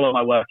all of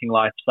my working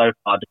life so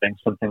far doing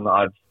something that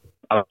I've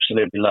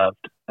absolutely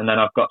loved. And then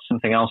I've got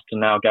something else to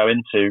now go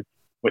into,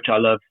 which I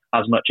love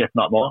as much, if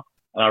not more.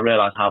 And I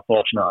realise how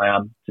fortunate I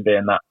am to be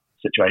in that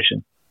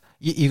situation.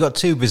 You've got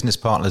 2 business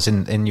partners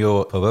in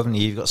your pub, haven't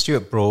you? You've got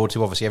Stuart Broad,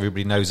 who obviously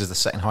everybody knows is the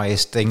second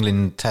highest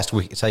England Test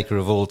wicket taker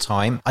of all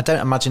time. I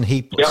don't imagine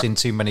he puts in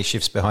too many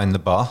shifts behind the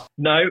bar.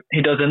 No,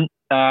 he doesn't.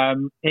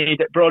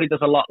 Broady does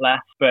a lot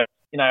less, but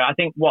you know, I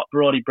think what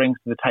Broady brings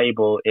to the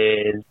table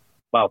is,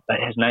 well,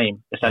 his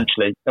name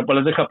essentially.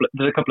 Well, there's a couple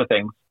of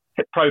things.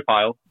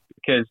 Profile,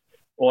 because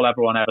all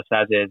everyone ever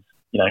says is,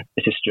 you know,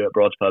 this is Stuart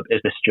Broad's pub, is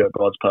this Stuart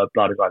Broad's pub,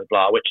 blah, blah, blah,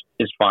 blah, which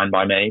is fine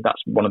by me.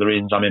 That's one of the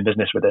reasons I'm in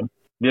business with him.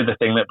 The other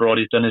thing that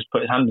Broady's done is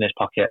put his hand in his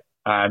pocket,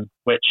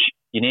 which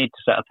you need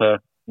to set up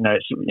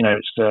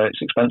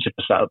it's expensive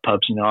to set up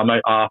pubs. You know,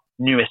 our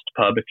newest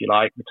pub, if you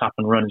like, the Tap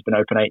and Run, has been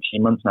open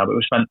 18 months now, but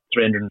we've spent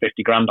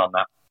 350 grand on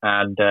that,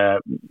 and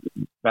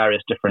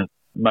various different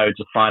modes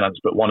of finance.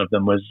 But one of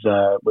them was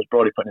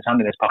Broady putting his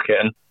hand in his pocket,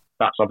 and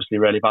that's obviously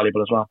really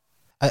valuable as well.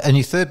 And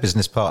your third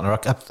business partner,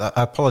 I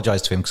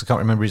apologise to him because I can't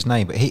remember his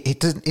name, but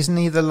isn't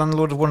he the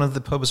landlord of one of the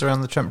pubs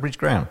around the Trent Bridge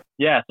ground?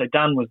 Yeah, so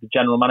Dan was the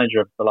general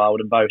manager of the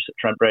Larwood and Bose at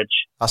Trent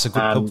Bridge. That's a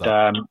good pub,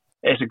 though.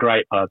 It's a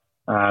great pub.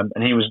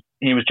 And he was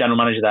general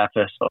manager there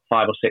for sort of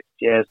 5 or 6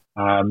 years.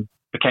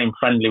 Became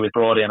friendly with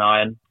Broady and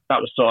I, and that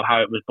was sort of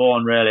how it was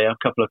born, really. A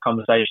couple of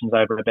conversations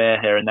over a beer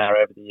here and there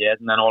over the years.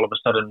 And then all of a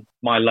sudden,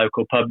 my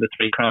local pub, the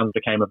Three Crowns,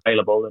 became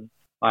available. And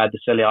I had the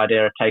silly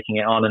idea of taking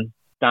it on. And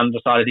Dan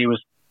decided he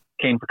was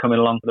keen for coming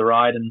along for the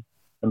ride. And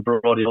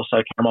Brody also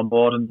came on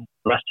board, and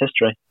the rest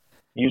history.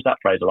 I use that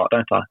phrase a lot,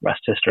 don't I?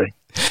 Rest history.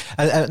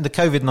 And the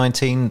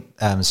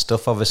COVID-19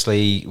 stuff,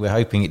 obviously, we're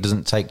hoping it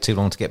doesn't take too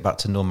long to get back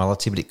to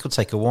normality, but it could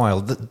take a while.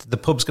 The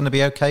pub's going to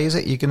be okay, is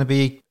it? You're going to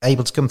be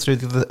able to come through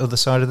the other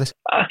side of this?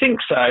 I think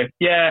so.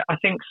 Yeah, I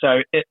think so.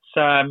 It's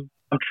I'm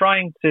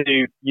trying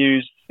to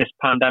use this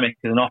pandemic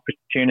as an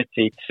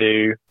opportunity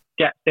to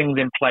get things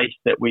in place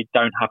that we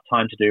don't have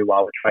time to do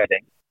while we're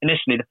trading.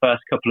 Initially, the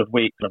first couple of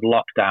weeks of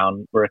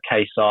lockdown were a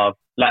case of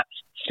let's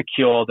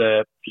secure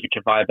the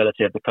future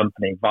viability of the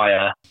company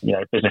via,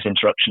 business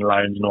interruption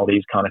loans and all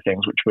these kind of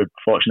things, which we're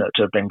fortunate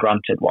to have been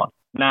granted one.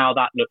 Now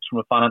that looks from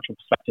a financial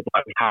perspective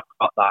like we have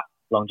got that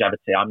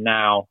longevity. I'm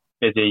now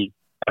busy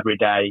every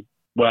day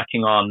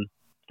working on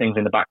things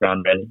in the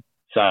background, really.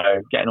 So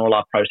getting all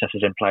our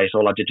processes in place,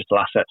 all our digital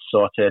assets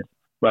sorted,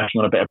 working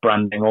on a bit of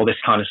branding, all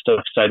this kind of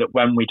stuff, so that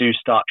when we do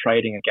start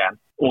trading again,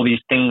 all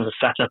these things are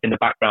set up in the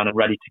background and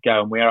ready to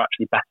go, and we are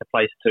actually better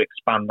placed to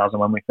expand as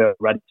and when we feel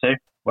ready to.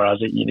 Whereas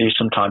you do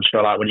sometimes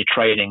feel like when you're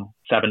trading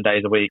 7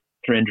 days a week,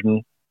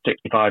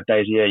 365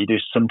 days a year, you do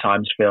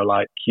sometimes feel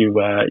like you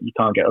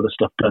can't get other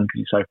stuff done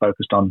because you're so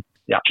focused on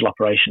the actual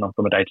operation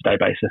from a day-to-day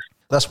basis.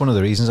 That's one of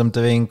the reasons I'm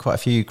doing quite a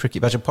few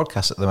Cricket Badger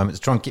podcasts at the moment,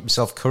 to try and keep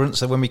myself current,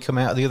 so when we come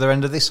out at the other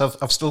end of this,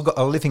 I've still got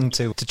a living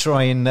to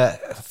try and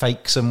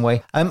fake some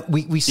way.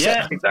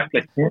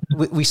 Exactly. Yeah.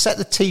 We set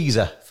the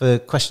teaser for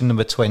question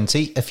number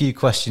 20 a few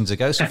questions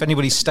ago, so if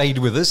anybody stayed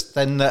with us,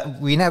 then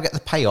we now get the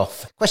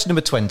payoff. Question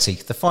number 20,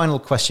 the final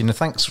question, and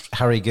thanks,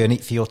 Harry Gurney,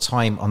 for your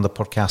time on the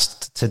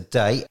podcast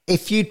today.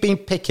 If you'd been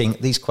picking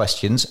these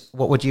questions,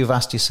 what would you have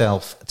asked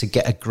yourself to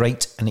get a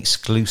great and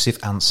exclusive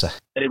answer?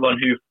 Anyone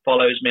who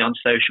follows me on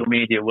social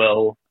media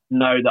will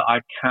know that I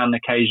can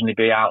occasionally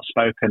be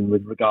outspoken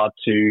with regard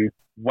to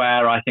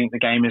where I think the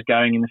game is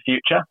going in the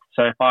future.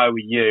 So if I were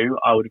you,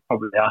 I would have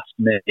probably asked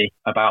me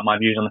about my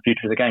views on the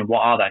future of the game.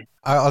 What are they?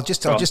 I'll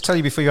just tell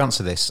you before you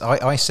answer this.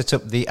 I set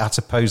up the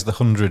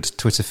 @oppose100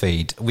 Twitter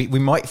feed. We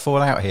might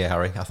fall out here,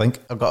 Harry. I think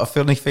I've got a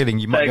funny feeling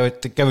you might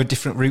go a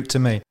different route to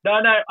me. No,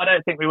 I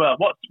don't think we will.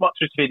 What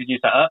Twitter feed did you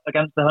set up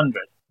against the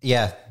 100?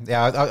 Yeah.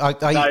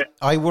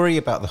 I worry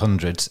about the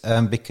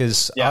 100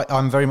 because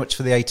I'm very much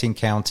for the 18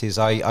 counties.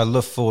 I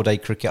love 4-day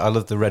cricket. I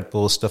love the red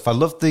ball stuff. I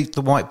love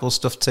the white ball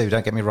stuff too.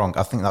 Don't get me wrong.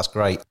 I think that's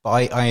great.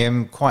 But I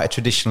am quite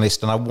a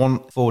traditionalist, and I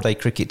want 4-day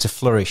cricket to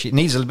flourish. It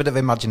needs a bit of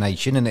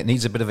imagination, and it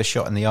needs a bit of a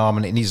shot in the arm,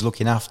 and it needs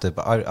looking after.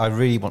 But I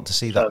really want to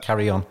see that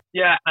carry on.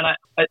 Yeah, and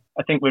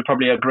I think we'd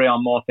probably agree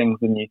on more things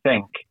than you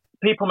think.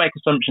 People make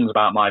assumptions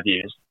about my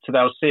views. So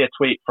they'll see a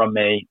tweet from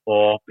me,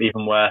 or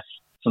even worse,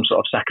 some sort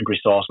of secondary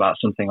source about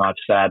something I've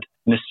said,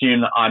 and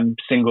assume that I'm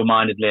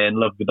single-mindedly in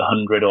love with the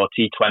 100 or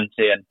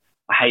T20 and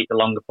I hate the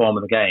longer form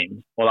of the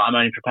game, or that I'm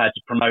only prepared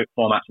to promote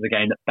formats of the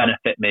game that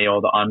benefit me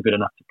or that I'm good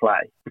enough to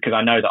play, because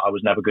I know that I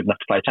was never good enough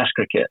to play Test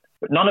cricket.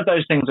 But none of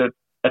those things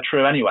are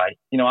true anyway.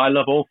 I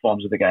love all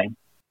forms of the game.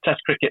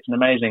 Test cricket's an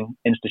amazing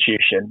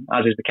institution,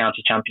 as is the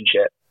county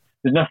championship.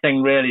 There's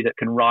nothing really that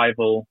can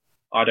rival,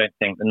 I don't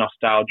think, the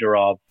nostalgia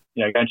of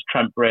going to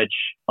Trent Bridge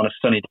on a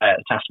sunny day at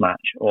a Test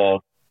match, or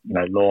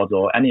Lords,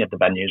 or any of the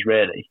venues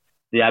really.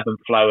 The ebb and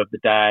flow of the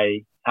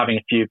day, having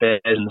a few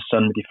beers in the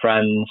sun with your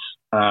friends,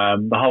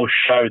 the whole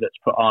show that's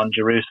put on,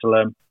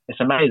 Jerusalem, it's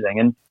amazing.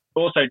 And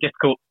also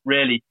difficult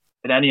really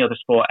in any other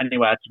sport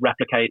anywhere to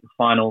replicate the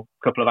final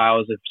couple of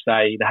hours of,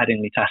 say, the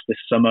Headingley Test this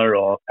summer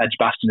or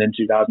Edgbaston in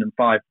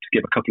 2005, to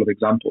give a couple of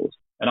examples.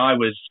 And I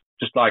was,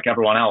 just like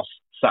everyone else,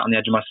 sat on the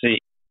edge of my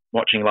seat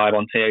watching live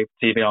on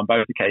TV on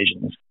both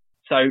occasions.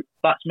 So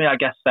that's me, I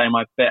guess, saying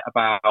my bit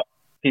about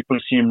people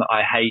assume that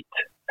I hate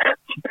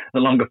the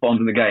longer forms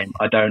of the game.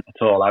 I don't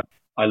at all.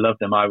 I love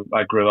them. I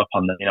grew up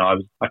on them.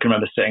 I can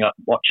remember sitting up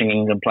watching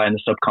England play in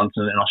the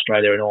subcontinent in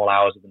Australia in all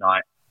hours of the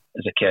night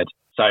as a kid.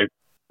 So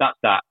that's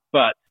that.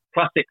 But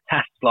classic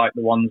tests like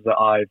the ones that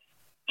I've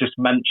just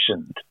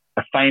mentioned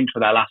are famed for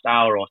their last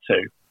hour or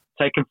two.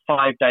 Taken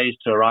 5 days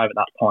to arrive at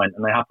that point,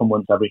 and they happen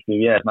once every few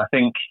years. And I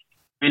think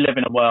we live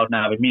in a world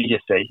now of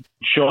immediacy.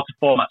 Shorter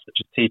formats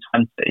such as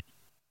T20,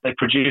 they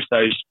produce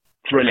those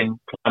thrilling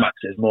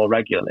climaxes more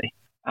regularly,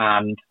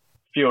 and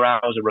fewer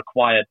hours are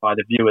required by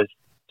the viewers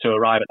to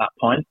arrive at that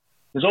point.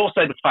 There's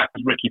also the fact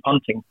that Ricky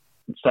Ponting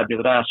said the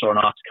other day, I saw an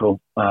article,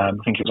 I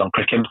think it was on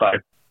Cricket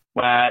Info,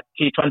 where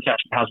T20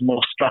 actually has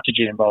more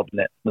strategy involved in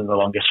it than the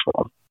longest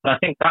form. And I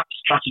think that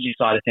strategy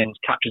side of things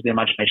captures the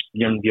imagination of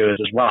young viewers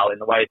as well, in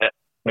the way that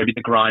maybe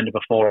the grind of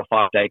a 4 or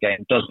 5 day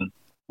game doesn't.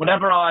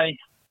 Whenever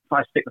if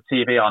I stick the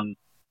TV on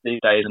these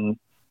days, and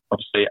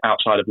obviously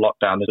outside of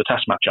lockdown there's a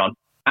Test match on,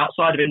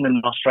 outside of England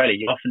and Australia,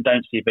 you often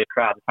don't see a big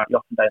crowd. In fact, you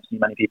often don't see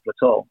many people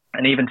at all.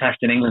 And even Test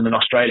in England and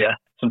Australia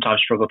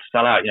sometimes struggle to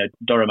sell out.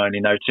 Durham only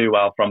know too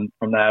well from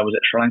there. Was it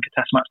Sri Lanka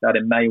Test match they had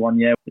in May one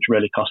year, which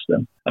really cost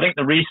them? I think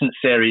the recent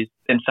series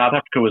in South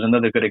Africa was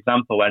another good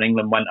example, when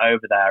England went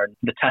over there, and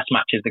the Test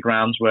matches, the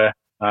grounds were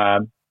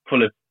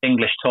full of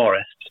English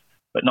tourists,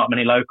 but not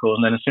many locals.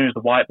 And then as soon as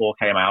the white ball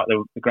came out,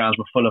 the grounds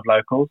were full of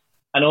locals.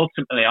 And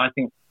ultimately, I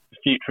think the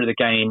future of the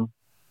game,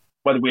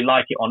 whether we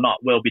like it or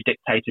not, will be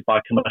dictated by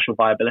commercial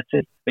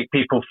viability. I think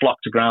people flock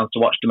to grounds to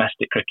watch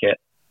domestic cricket.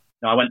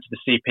 I went to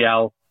the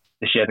CPL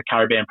this year, the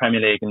Caribbean Premier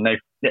League, and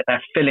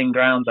they're filling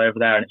grounds over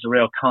there, and it's a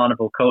real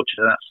carnival culture.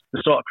 That's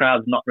the sort of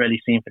crowd I've not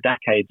really seen for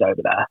decades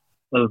over there,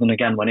 other than,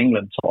 again, when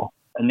England tour.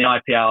 And the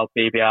IPL,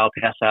 BBL,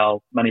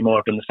 PSL, many more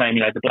have done the same.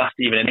 The Blast,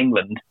 even in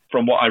England,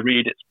 from what I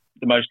read, it's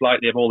the most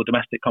likely of all the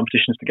domestic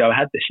competitions to go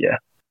ahead this year.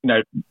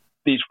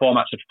 These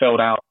formats have filled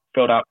out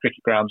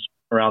cricket grounds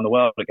around the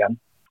world again.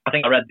 I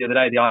think I read the other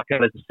day the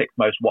IPL is the sixth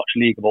most watched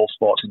league of all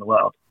sports in the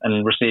world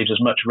and receives as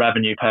much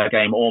revenue per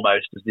game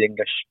almost as the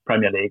English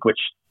Premier League, which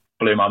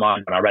blew my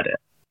mind when I read it.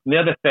 And the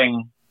other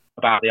thing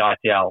about the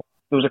IPL,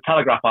 there was a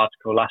Telegraph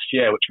article last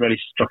year which really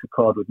struck a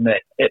chord with me.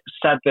 It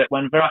said that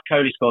when Virat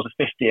Kohli scores a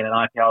 50 in an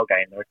IPL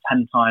game, there are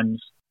 10 times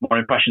more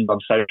impressions on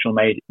social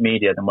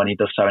media than when he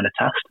does so in a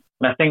test.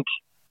 And I think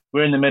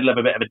we're in the middle of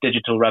a bit of a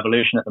digital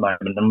revolution at the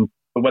moment, and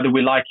whether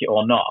we like it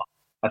or not,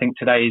 I think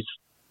today's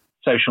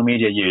social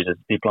media users,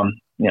 people on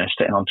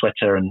sitting on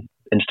Twitter and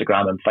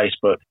Instagram and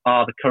Facebook,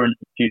 are the current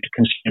and future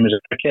consumers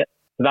of cricket.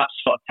 So that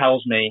sort of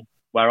tells me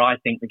where I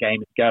think the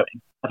game is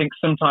going. I think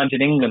sometimes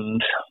in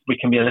England we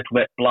can be a little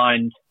bit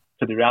blind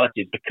to the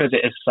realities because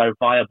it is so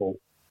viable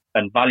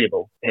and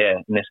valuable here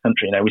in this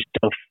country. We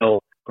still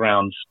fill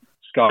grounds.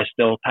 Sky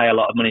still pay a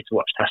lot of money to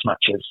watch test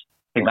matches.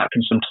 I think that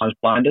can sometimes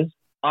blind us.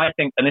 I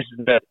think, and this is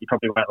a bit you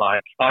probably won't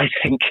like, I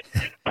think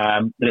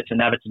that it's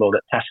inevitable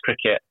that test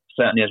cricket,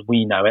 certainly as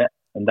we know it,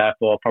 and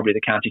therefore probably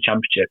the county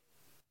championship,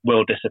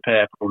 will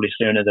disappear probably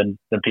sooner than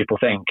people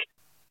think.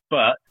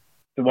 But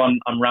the one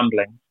I'm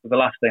rambling, the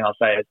last thing I'll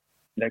say is,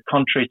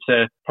 contrary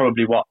to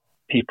probably what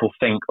people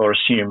think or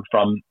assume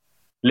from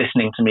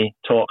listening to me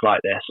talk like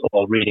this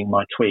or reading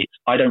my tweets,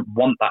 I don't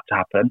want that to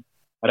happen.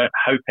 I don't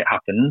hope it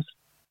happens.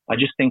 I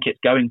just think it's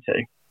going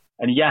to.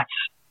 And yes,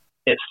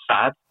 it's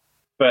sad,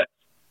 but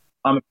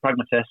I'm a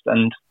pragmatist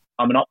and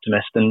I'm an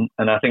optimist, and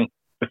I think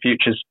the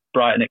future's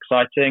bright and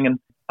exciting, and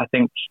I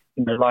think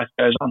life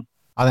goes on.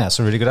 I think that's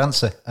a really good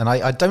answer, and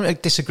I don't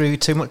disagree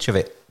with too much of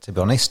it, to be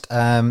honest.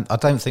 I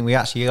don't think we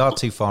actually are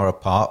too far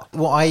apart.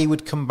 What I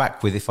would come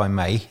back with, if I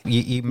may,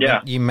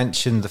 you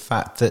mentioned the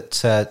fact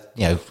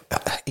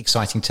that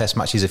exciting test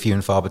matches are few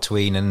and far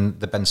between, and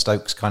the Ben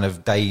Stokes kind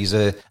of days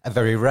are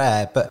very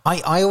rare. But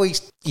I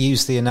always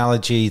use the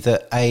analogy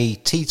that a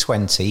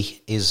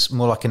T20 is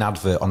more like an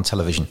advert on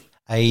television.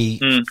 A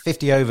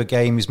 50-over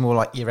game is more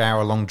like your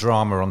hour-long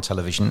drama on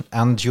television,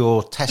 and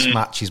your test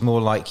match is more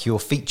like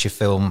your feature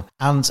film.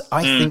 And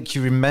I think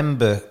you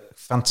remember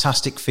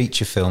fantastic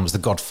feature films, The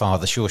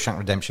Godfather, Shawshank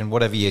Redemption,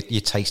 whatever your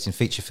taste in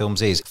feature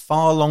films is,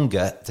 far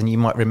longer than you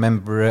might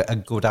remember a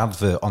good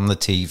advert on the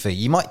TV.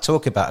 You might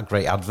talk about a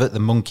great advert,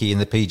 the Monkey in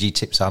the PG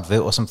Tips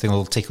advert, or something that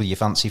will tickle your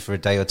fancy for a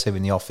day or two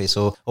in the office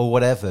or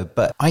whatever.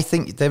 But I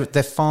think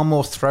they're far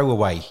more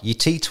throwaway. Your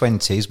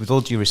T20s, with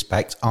all due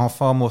respect, are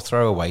far more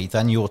throwaway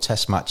than your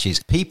test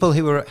matches. People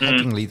who were at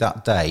Headingley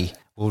that day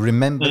will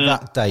remember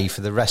that day for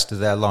the rest of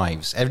their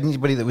lives.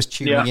 Anybody that was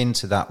tuning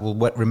into that will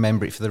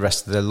remember it for the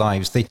rest of their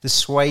lives. The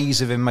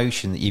sways of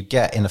emotion that you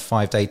get in a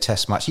 5-day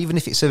test match, even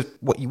if it's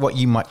what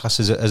you might class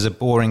as a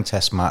boring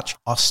test match,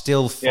 are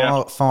still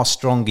far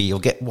stronger. You'll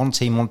get one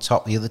team on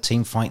top, the other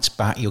team fights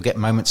back. You'll get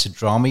moments of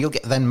drama. You'll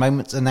get then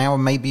moments, an hour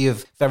maybe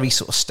of very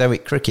sort of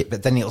stoic cricket,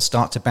 but then it'll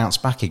start to bounce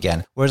back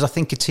again. Whereas I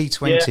think a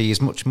T20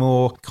 is much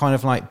more kind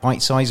of like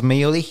bite-sized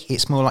mealy.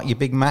 It's more like your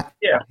Big Mac.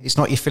 Yeah. It's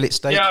not your fillet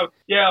steak.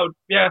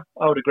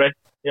 I would agree.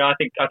 Yeah, I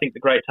think the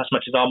great test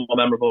matches are more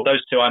memorable.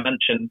 Those two I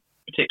mentioned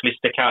particularly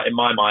stick out in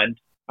my mind.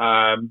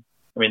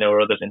 There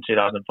were others in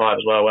 2005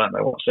 as well, weren't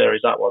there? What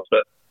series that was,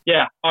 but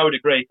yeah, I would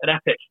agree. An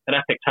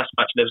epic test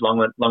match lives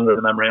longer in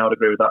the memory. I would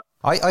agree with that.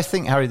 I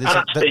think, Harry,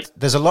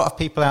 there's a lot of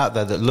people out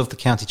there that love the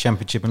county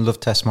championship and love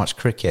test match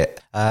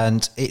cricket,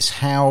 and it's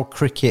how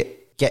cricket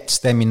gets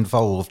them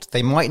involved.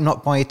 They might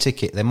not buy a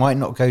ticket, they might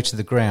not go to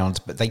the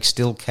ground, but they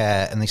still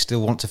care and they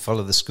still want to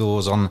follow the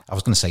scores on, I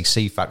was going to say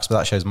CFAX, but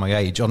that shows my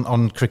age, on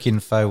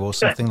Cricinfo or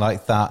something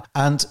like that.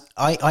 And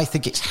I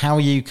think it's how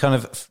you kind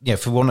of,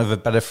 for want of a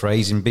better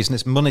phrase in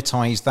business,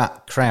 monetize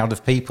that crowd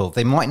of people.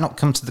 They might not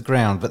come to the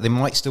ground, but they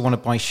might still want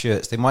to buy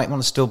shirts. They might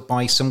want to still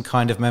buy some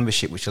kind of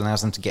membership which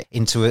allows them to get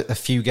into a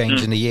few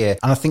games in a year.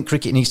 And I think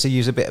cricket needs to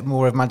use a bit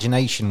more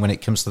imagination when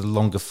it comes to the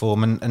longer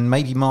form and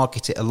maybe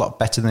market it a lot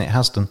better than it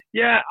has done.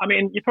 Yeah,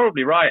 you're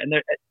probably right,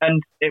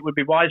 and it would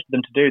be wise for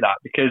them to do that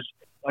because,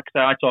 like I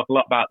say, I talk a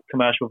lot about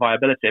commercial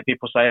viability.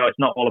 People say, it's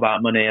not all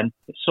about money, and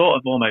it sort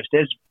of almost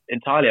is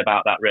entirely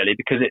about that, really,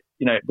 because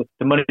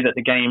the money that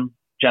the game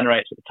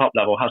generates at the top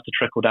level has to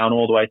trickle down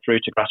all the way through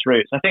to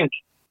grassroots. I think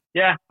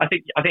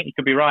you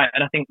could be right,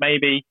 and I think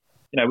maybe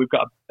we've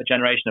got a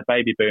generation of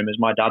baby boomers.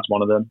 My dad's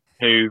one of them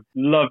who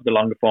love the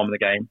longer form of the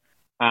game,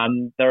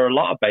 and there are a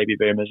lot of baby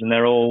boomers, and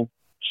they're all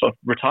sort of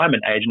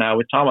retirement age now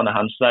with time on their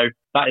hands. So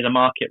that is a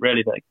market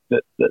really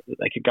that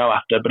they could go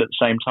after. But at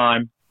the same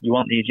time, you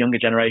want these younger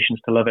generations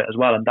to love it as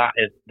well. And that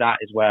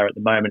is where at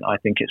the moment I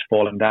think it's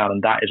falling down,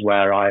 and that is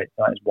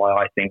why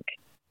I think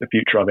the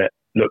future of it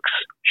looks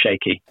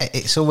shaky.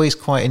 It's always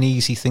quite an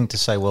easy thing to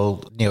say,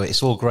 well,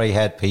 it's all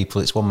grey-haired people,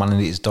 it's one man and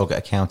his dog at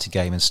a county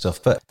game and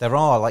stuff. But there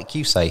are, like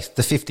you say,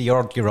 the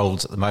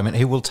 50-odd-year-olds at the moment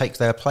who will take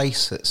their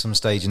place at some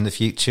stage in the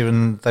future,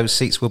 and those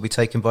seats will be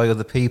taken by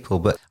other people.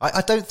 But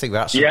I don't think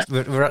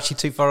we're actually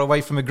too far away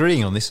from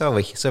agreeing on this, are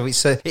we? So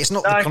it's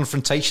not the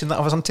confrontation that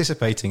I was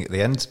anticipating at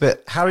the end.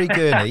 But Harry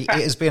Gurney, it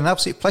has been an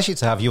absolute pleasure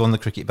to have you on the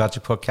Cricket Badger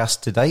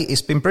podcast today.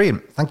 It's been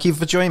brilliant. Thank you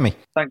for joining me.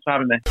 Thanks for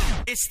having me.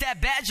 It's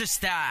that Badger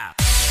style.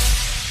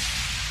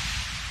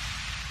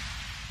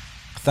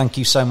 Thank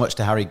you so much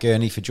to Harry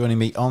Gurney for joining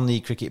me on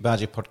the Cricket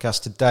Badger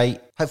podcast today.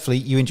 Hopefully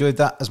you enjoyed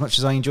that as much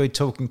as I enjoyed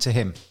talking to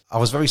him. I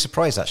was very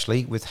surprised,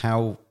 actually, with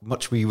how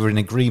much we were in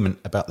agreement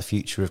about the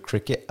future of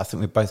cricket. I think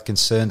we're both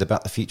concerned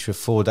about the future of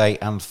 4-day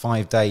and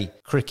 5-day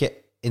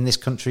cricket in this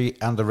country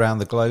and around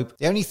the globe.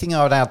 The only thing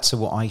I would add to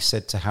what I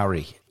said to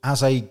Harry,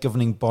 as a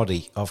governing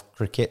body of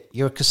cricket,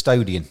 you're a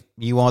custodian.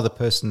 You are the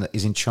person that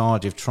is in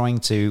charge of trying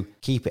to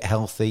keep it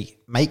healthy,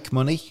 make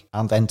money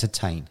and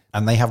entertain.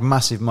 And they have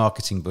massive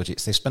marketing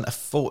budgets. They've spent a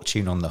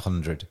fortune on the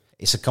 100.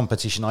 It's a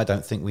competition I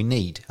don't think we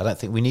need. I don't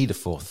think we need a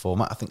fourth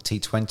format. I think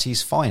T20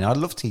 is fine. I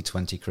love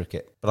T20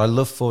 cricket, but I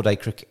love 4-day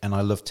cricket and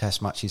I love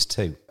test matches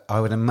too. I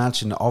would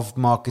imagine of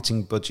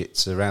marketing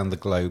budgets around the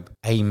globe,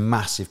 a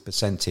massive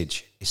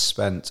percentage is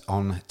spent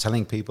on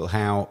telling people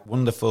how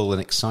wonderful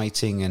and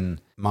exciting and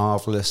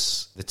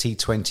marvellous the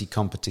T20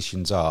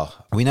 competitions are.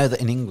 We know that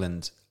in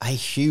England, a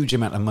huge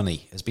amount of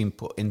money has been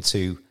put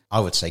into, I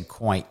would say,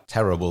 quite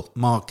terrible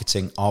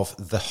marketing of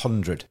the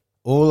 100.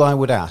 All I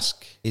would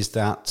ask is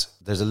that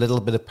there's a little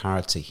bit of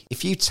parity.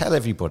 If you tell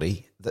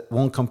everybody that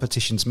one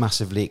competition's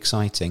massively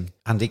exciting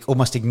and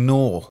almost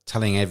ignore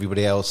telling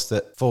everybody else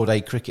that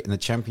 4-day cricket in the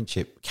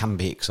Championship can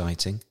be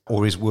exciting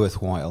or is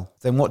worthwhile,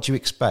 then what do you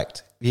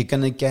expect? You're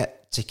going to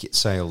get ticket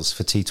sales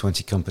for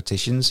T20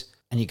 competitions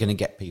and you're going to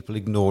get people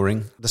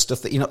ignoring the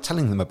stuff that you're not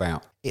telling them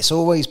about. It's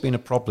always been a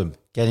problem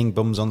getting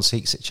bums on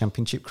seats at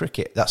Championship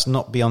cricket. That's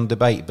not beyond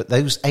debate. But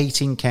those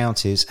 18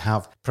 counties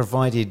have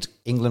provided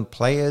England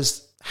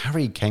players.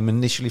 Harry came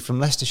initially from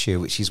Leicestershire,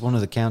 which is one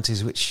of the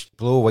counties which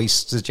will always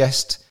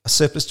suggest a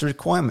surplus to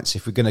requirements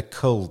if we're going to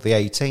cull the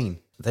 18.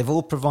 They've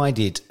all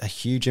provided a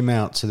huge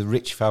amount to the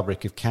rich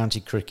fabric of county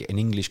cricket and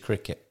English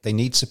cricket. They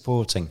need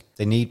supporting.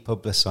 They need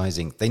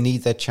publicising. They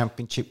need their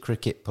Championship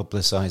cricket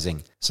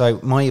publicising. So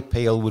my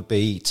appeal would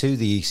be to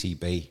the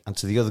ECB and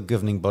to the other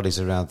governing bodies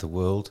around the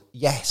world.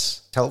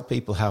 Yes, tell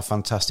people how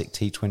fantastic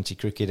T20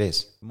 cricket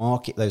is.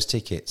 Market those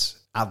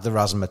tickets. Add the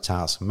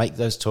razzmatazz. Make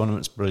those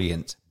tournaments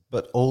brilliant.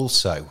 But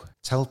also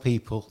tell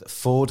people that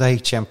 4-day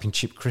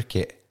Championship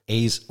cricket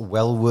is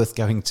well worth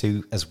going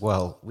to as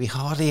well. We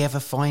hardly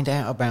ever find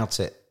out about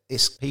it.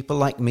 It's people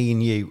like me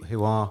and you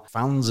who are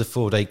fans of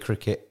 4-day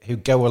cricket, who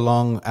go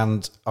along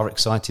and are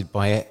excited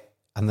by it,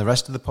 and the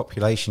rest of the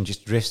population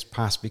just drifts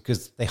past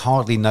because they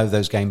hardly know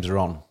those games are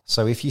on.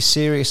 So if you're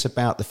serious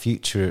about the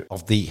future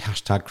of the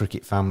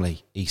 #cricket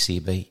family,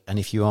 ECB, and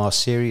if you are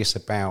serious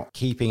about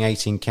keeping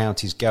 18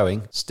 counties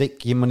going,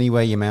 stick your money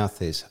where your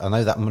mouth is. I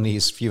know that money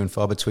is few and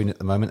far between at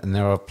the moment, and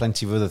there are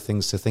plenty of other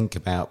things to think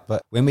about.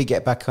 But when we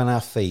get back on our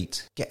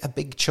feet, get a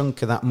big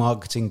chunk of that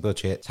marketing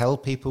budget, tell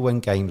people when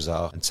games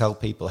are, and tell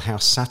people how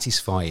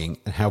satisfying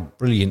and how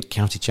brilliant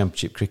county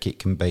Championship cricket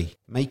can be.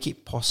 Make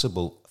it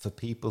possible for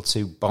people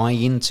to buy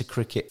into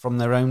cricket from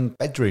their own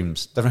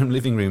bedrooms, their own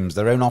living rooms,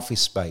 their own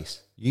office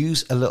space.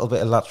 Use a little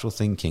bit of lateral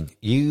thinking.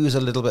 Use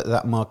a little bit of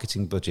that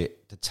marketing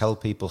budget to tell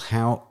people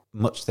how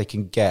much they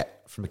can get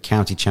from a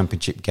county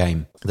Championship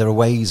game. There are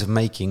ways of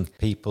making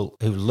people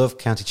who love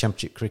county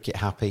Championship cricket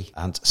happy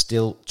and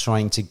still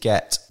trying to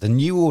get the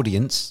new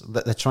audience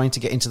that they're trying to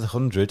get into the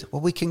 100.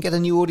 Well, we can get a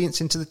new audience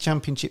into the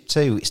Championship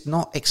too. It's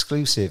not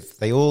exclusive.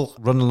 They all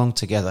run along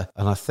together.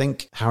 And I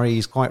think Harry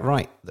is quite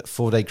right that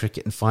 4-day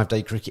cricket and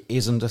 5-day cricket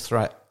is under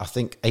threat. I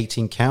think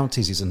 18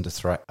 counties is under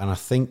threat. And I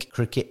think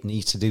cricket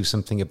needs to do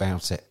something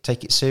about it.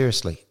 Take it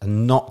seriously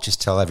and not just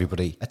tell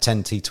everybody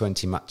attend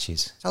T20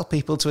 matches. Tell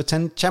people to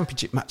attend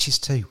Championship matches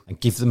too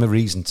and give them a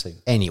reason to.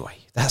 Anyway,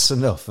 that's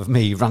enough of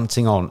me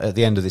ranting on at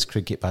the end of this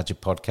Cricket Badger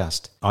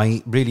podcast.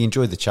 I really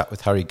enjoyed the chat with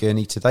Harry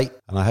Gurney today,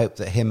 and I hope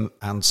that him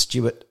and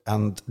Stuart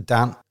and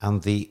Dan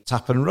and the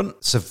Tap and Run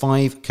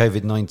survive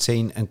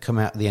COVID-19 and come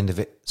out at the end of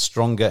it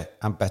stronger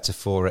and better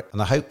for it.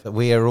 And I hope that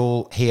we are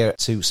all here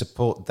to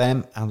support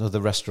them and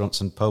other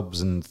restaurants and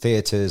pubs and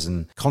theatres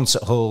and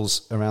concert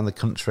halls around the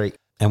country.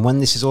 And when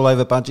this is all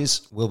over,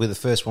 Badgers, we'll be the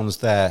first ones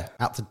there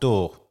at the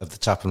door of the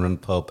Tap and Run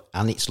pub,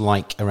 and it's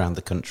like around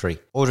the country.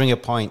 Ordering a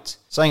pint,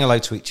 saying hello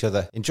to each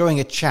other, enjoying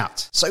a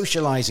chat,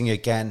 socialising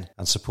again,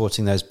 and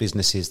supporting those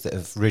businesses that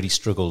have really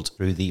struggled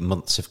through the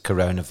months of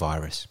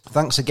coronavirus.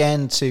 Thanks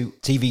again to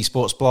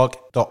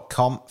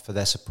tvsportsblog.com for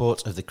their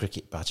support of the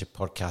Cricket Badger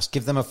podcast.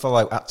 Give them a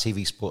follow at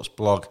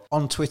tvsportsblog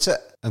on Twitter.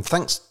 And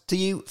thanks to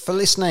you for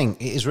listening.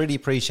 It is really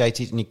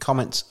appreciated, and your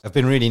comments have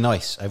been really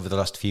nice over the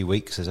last few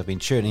weeks as I've been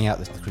churning out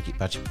the Cricket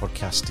Badger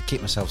podcast to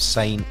keep myself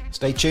sane.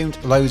 Stay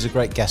tuned. Loads of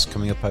great guests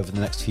coming up over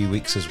the next few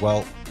weeks as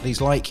well.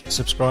 Please like,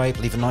 subscribe,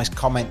 leave a nice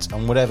comment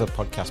on whatever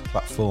podcast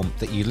platform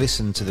that you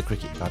listen to the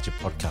Cricket Badger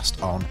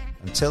podcast on.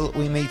 Until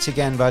we meet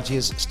again,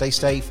 Badgers, stay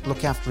safe,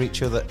 look after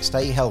each other,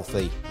 stay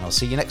healthy, and I'll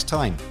see you next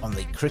time on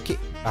the Cricket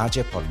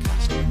Badger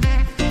podcast.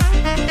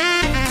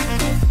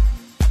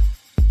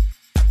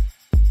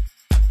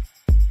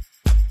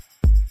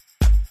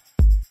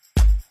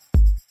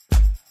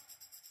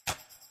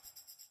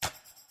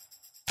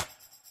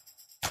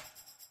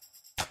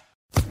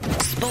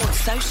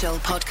 Social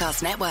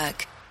Podcast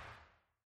Network.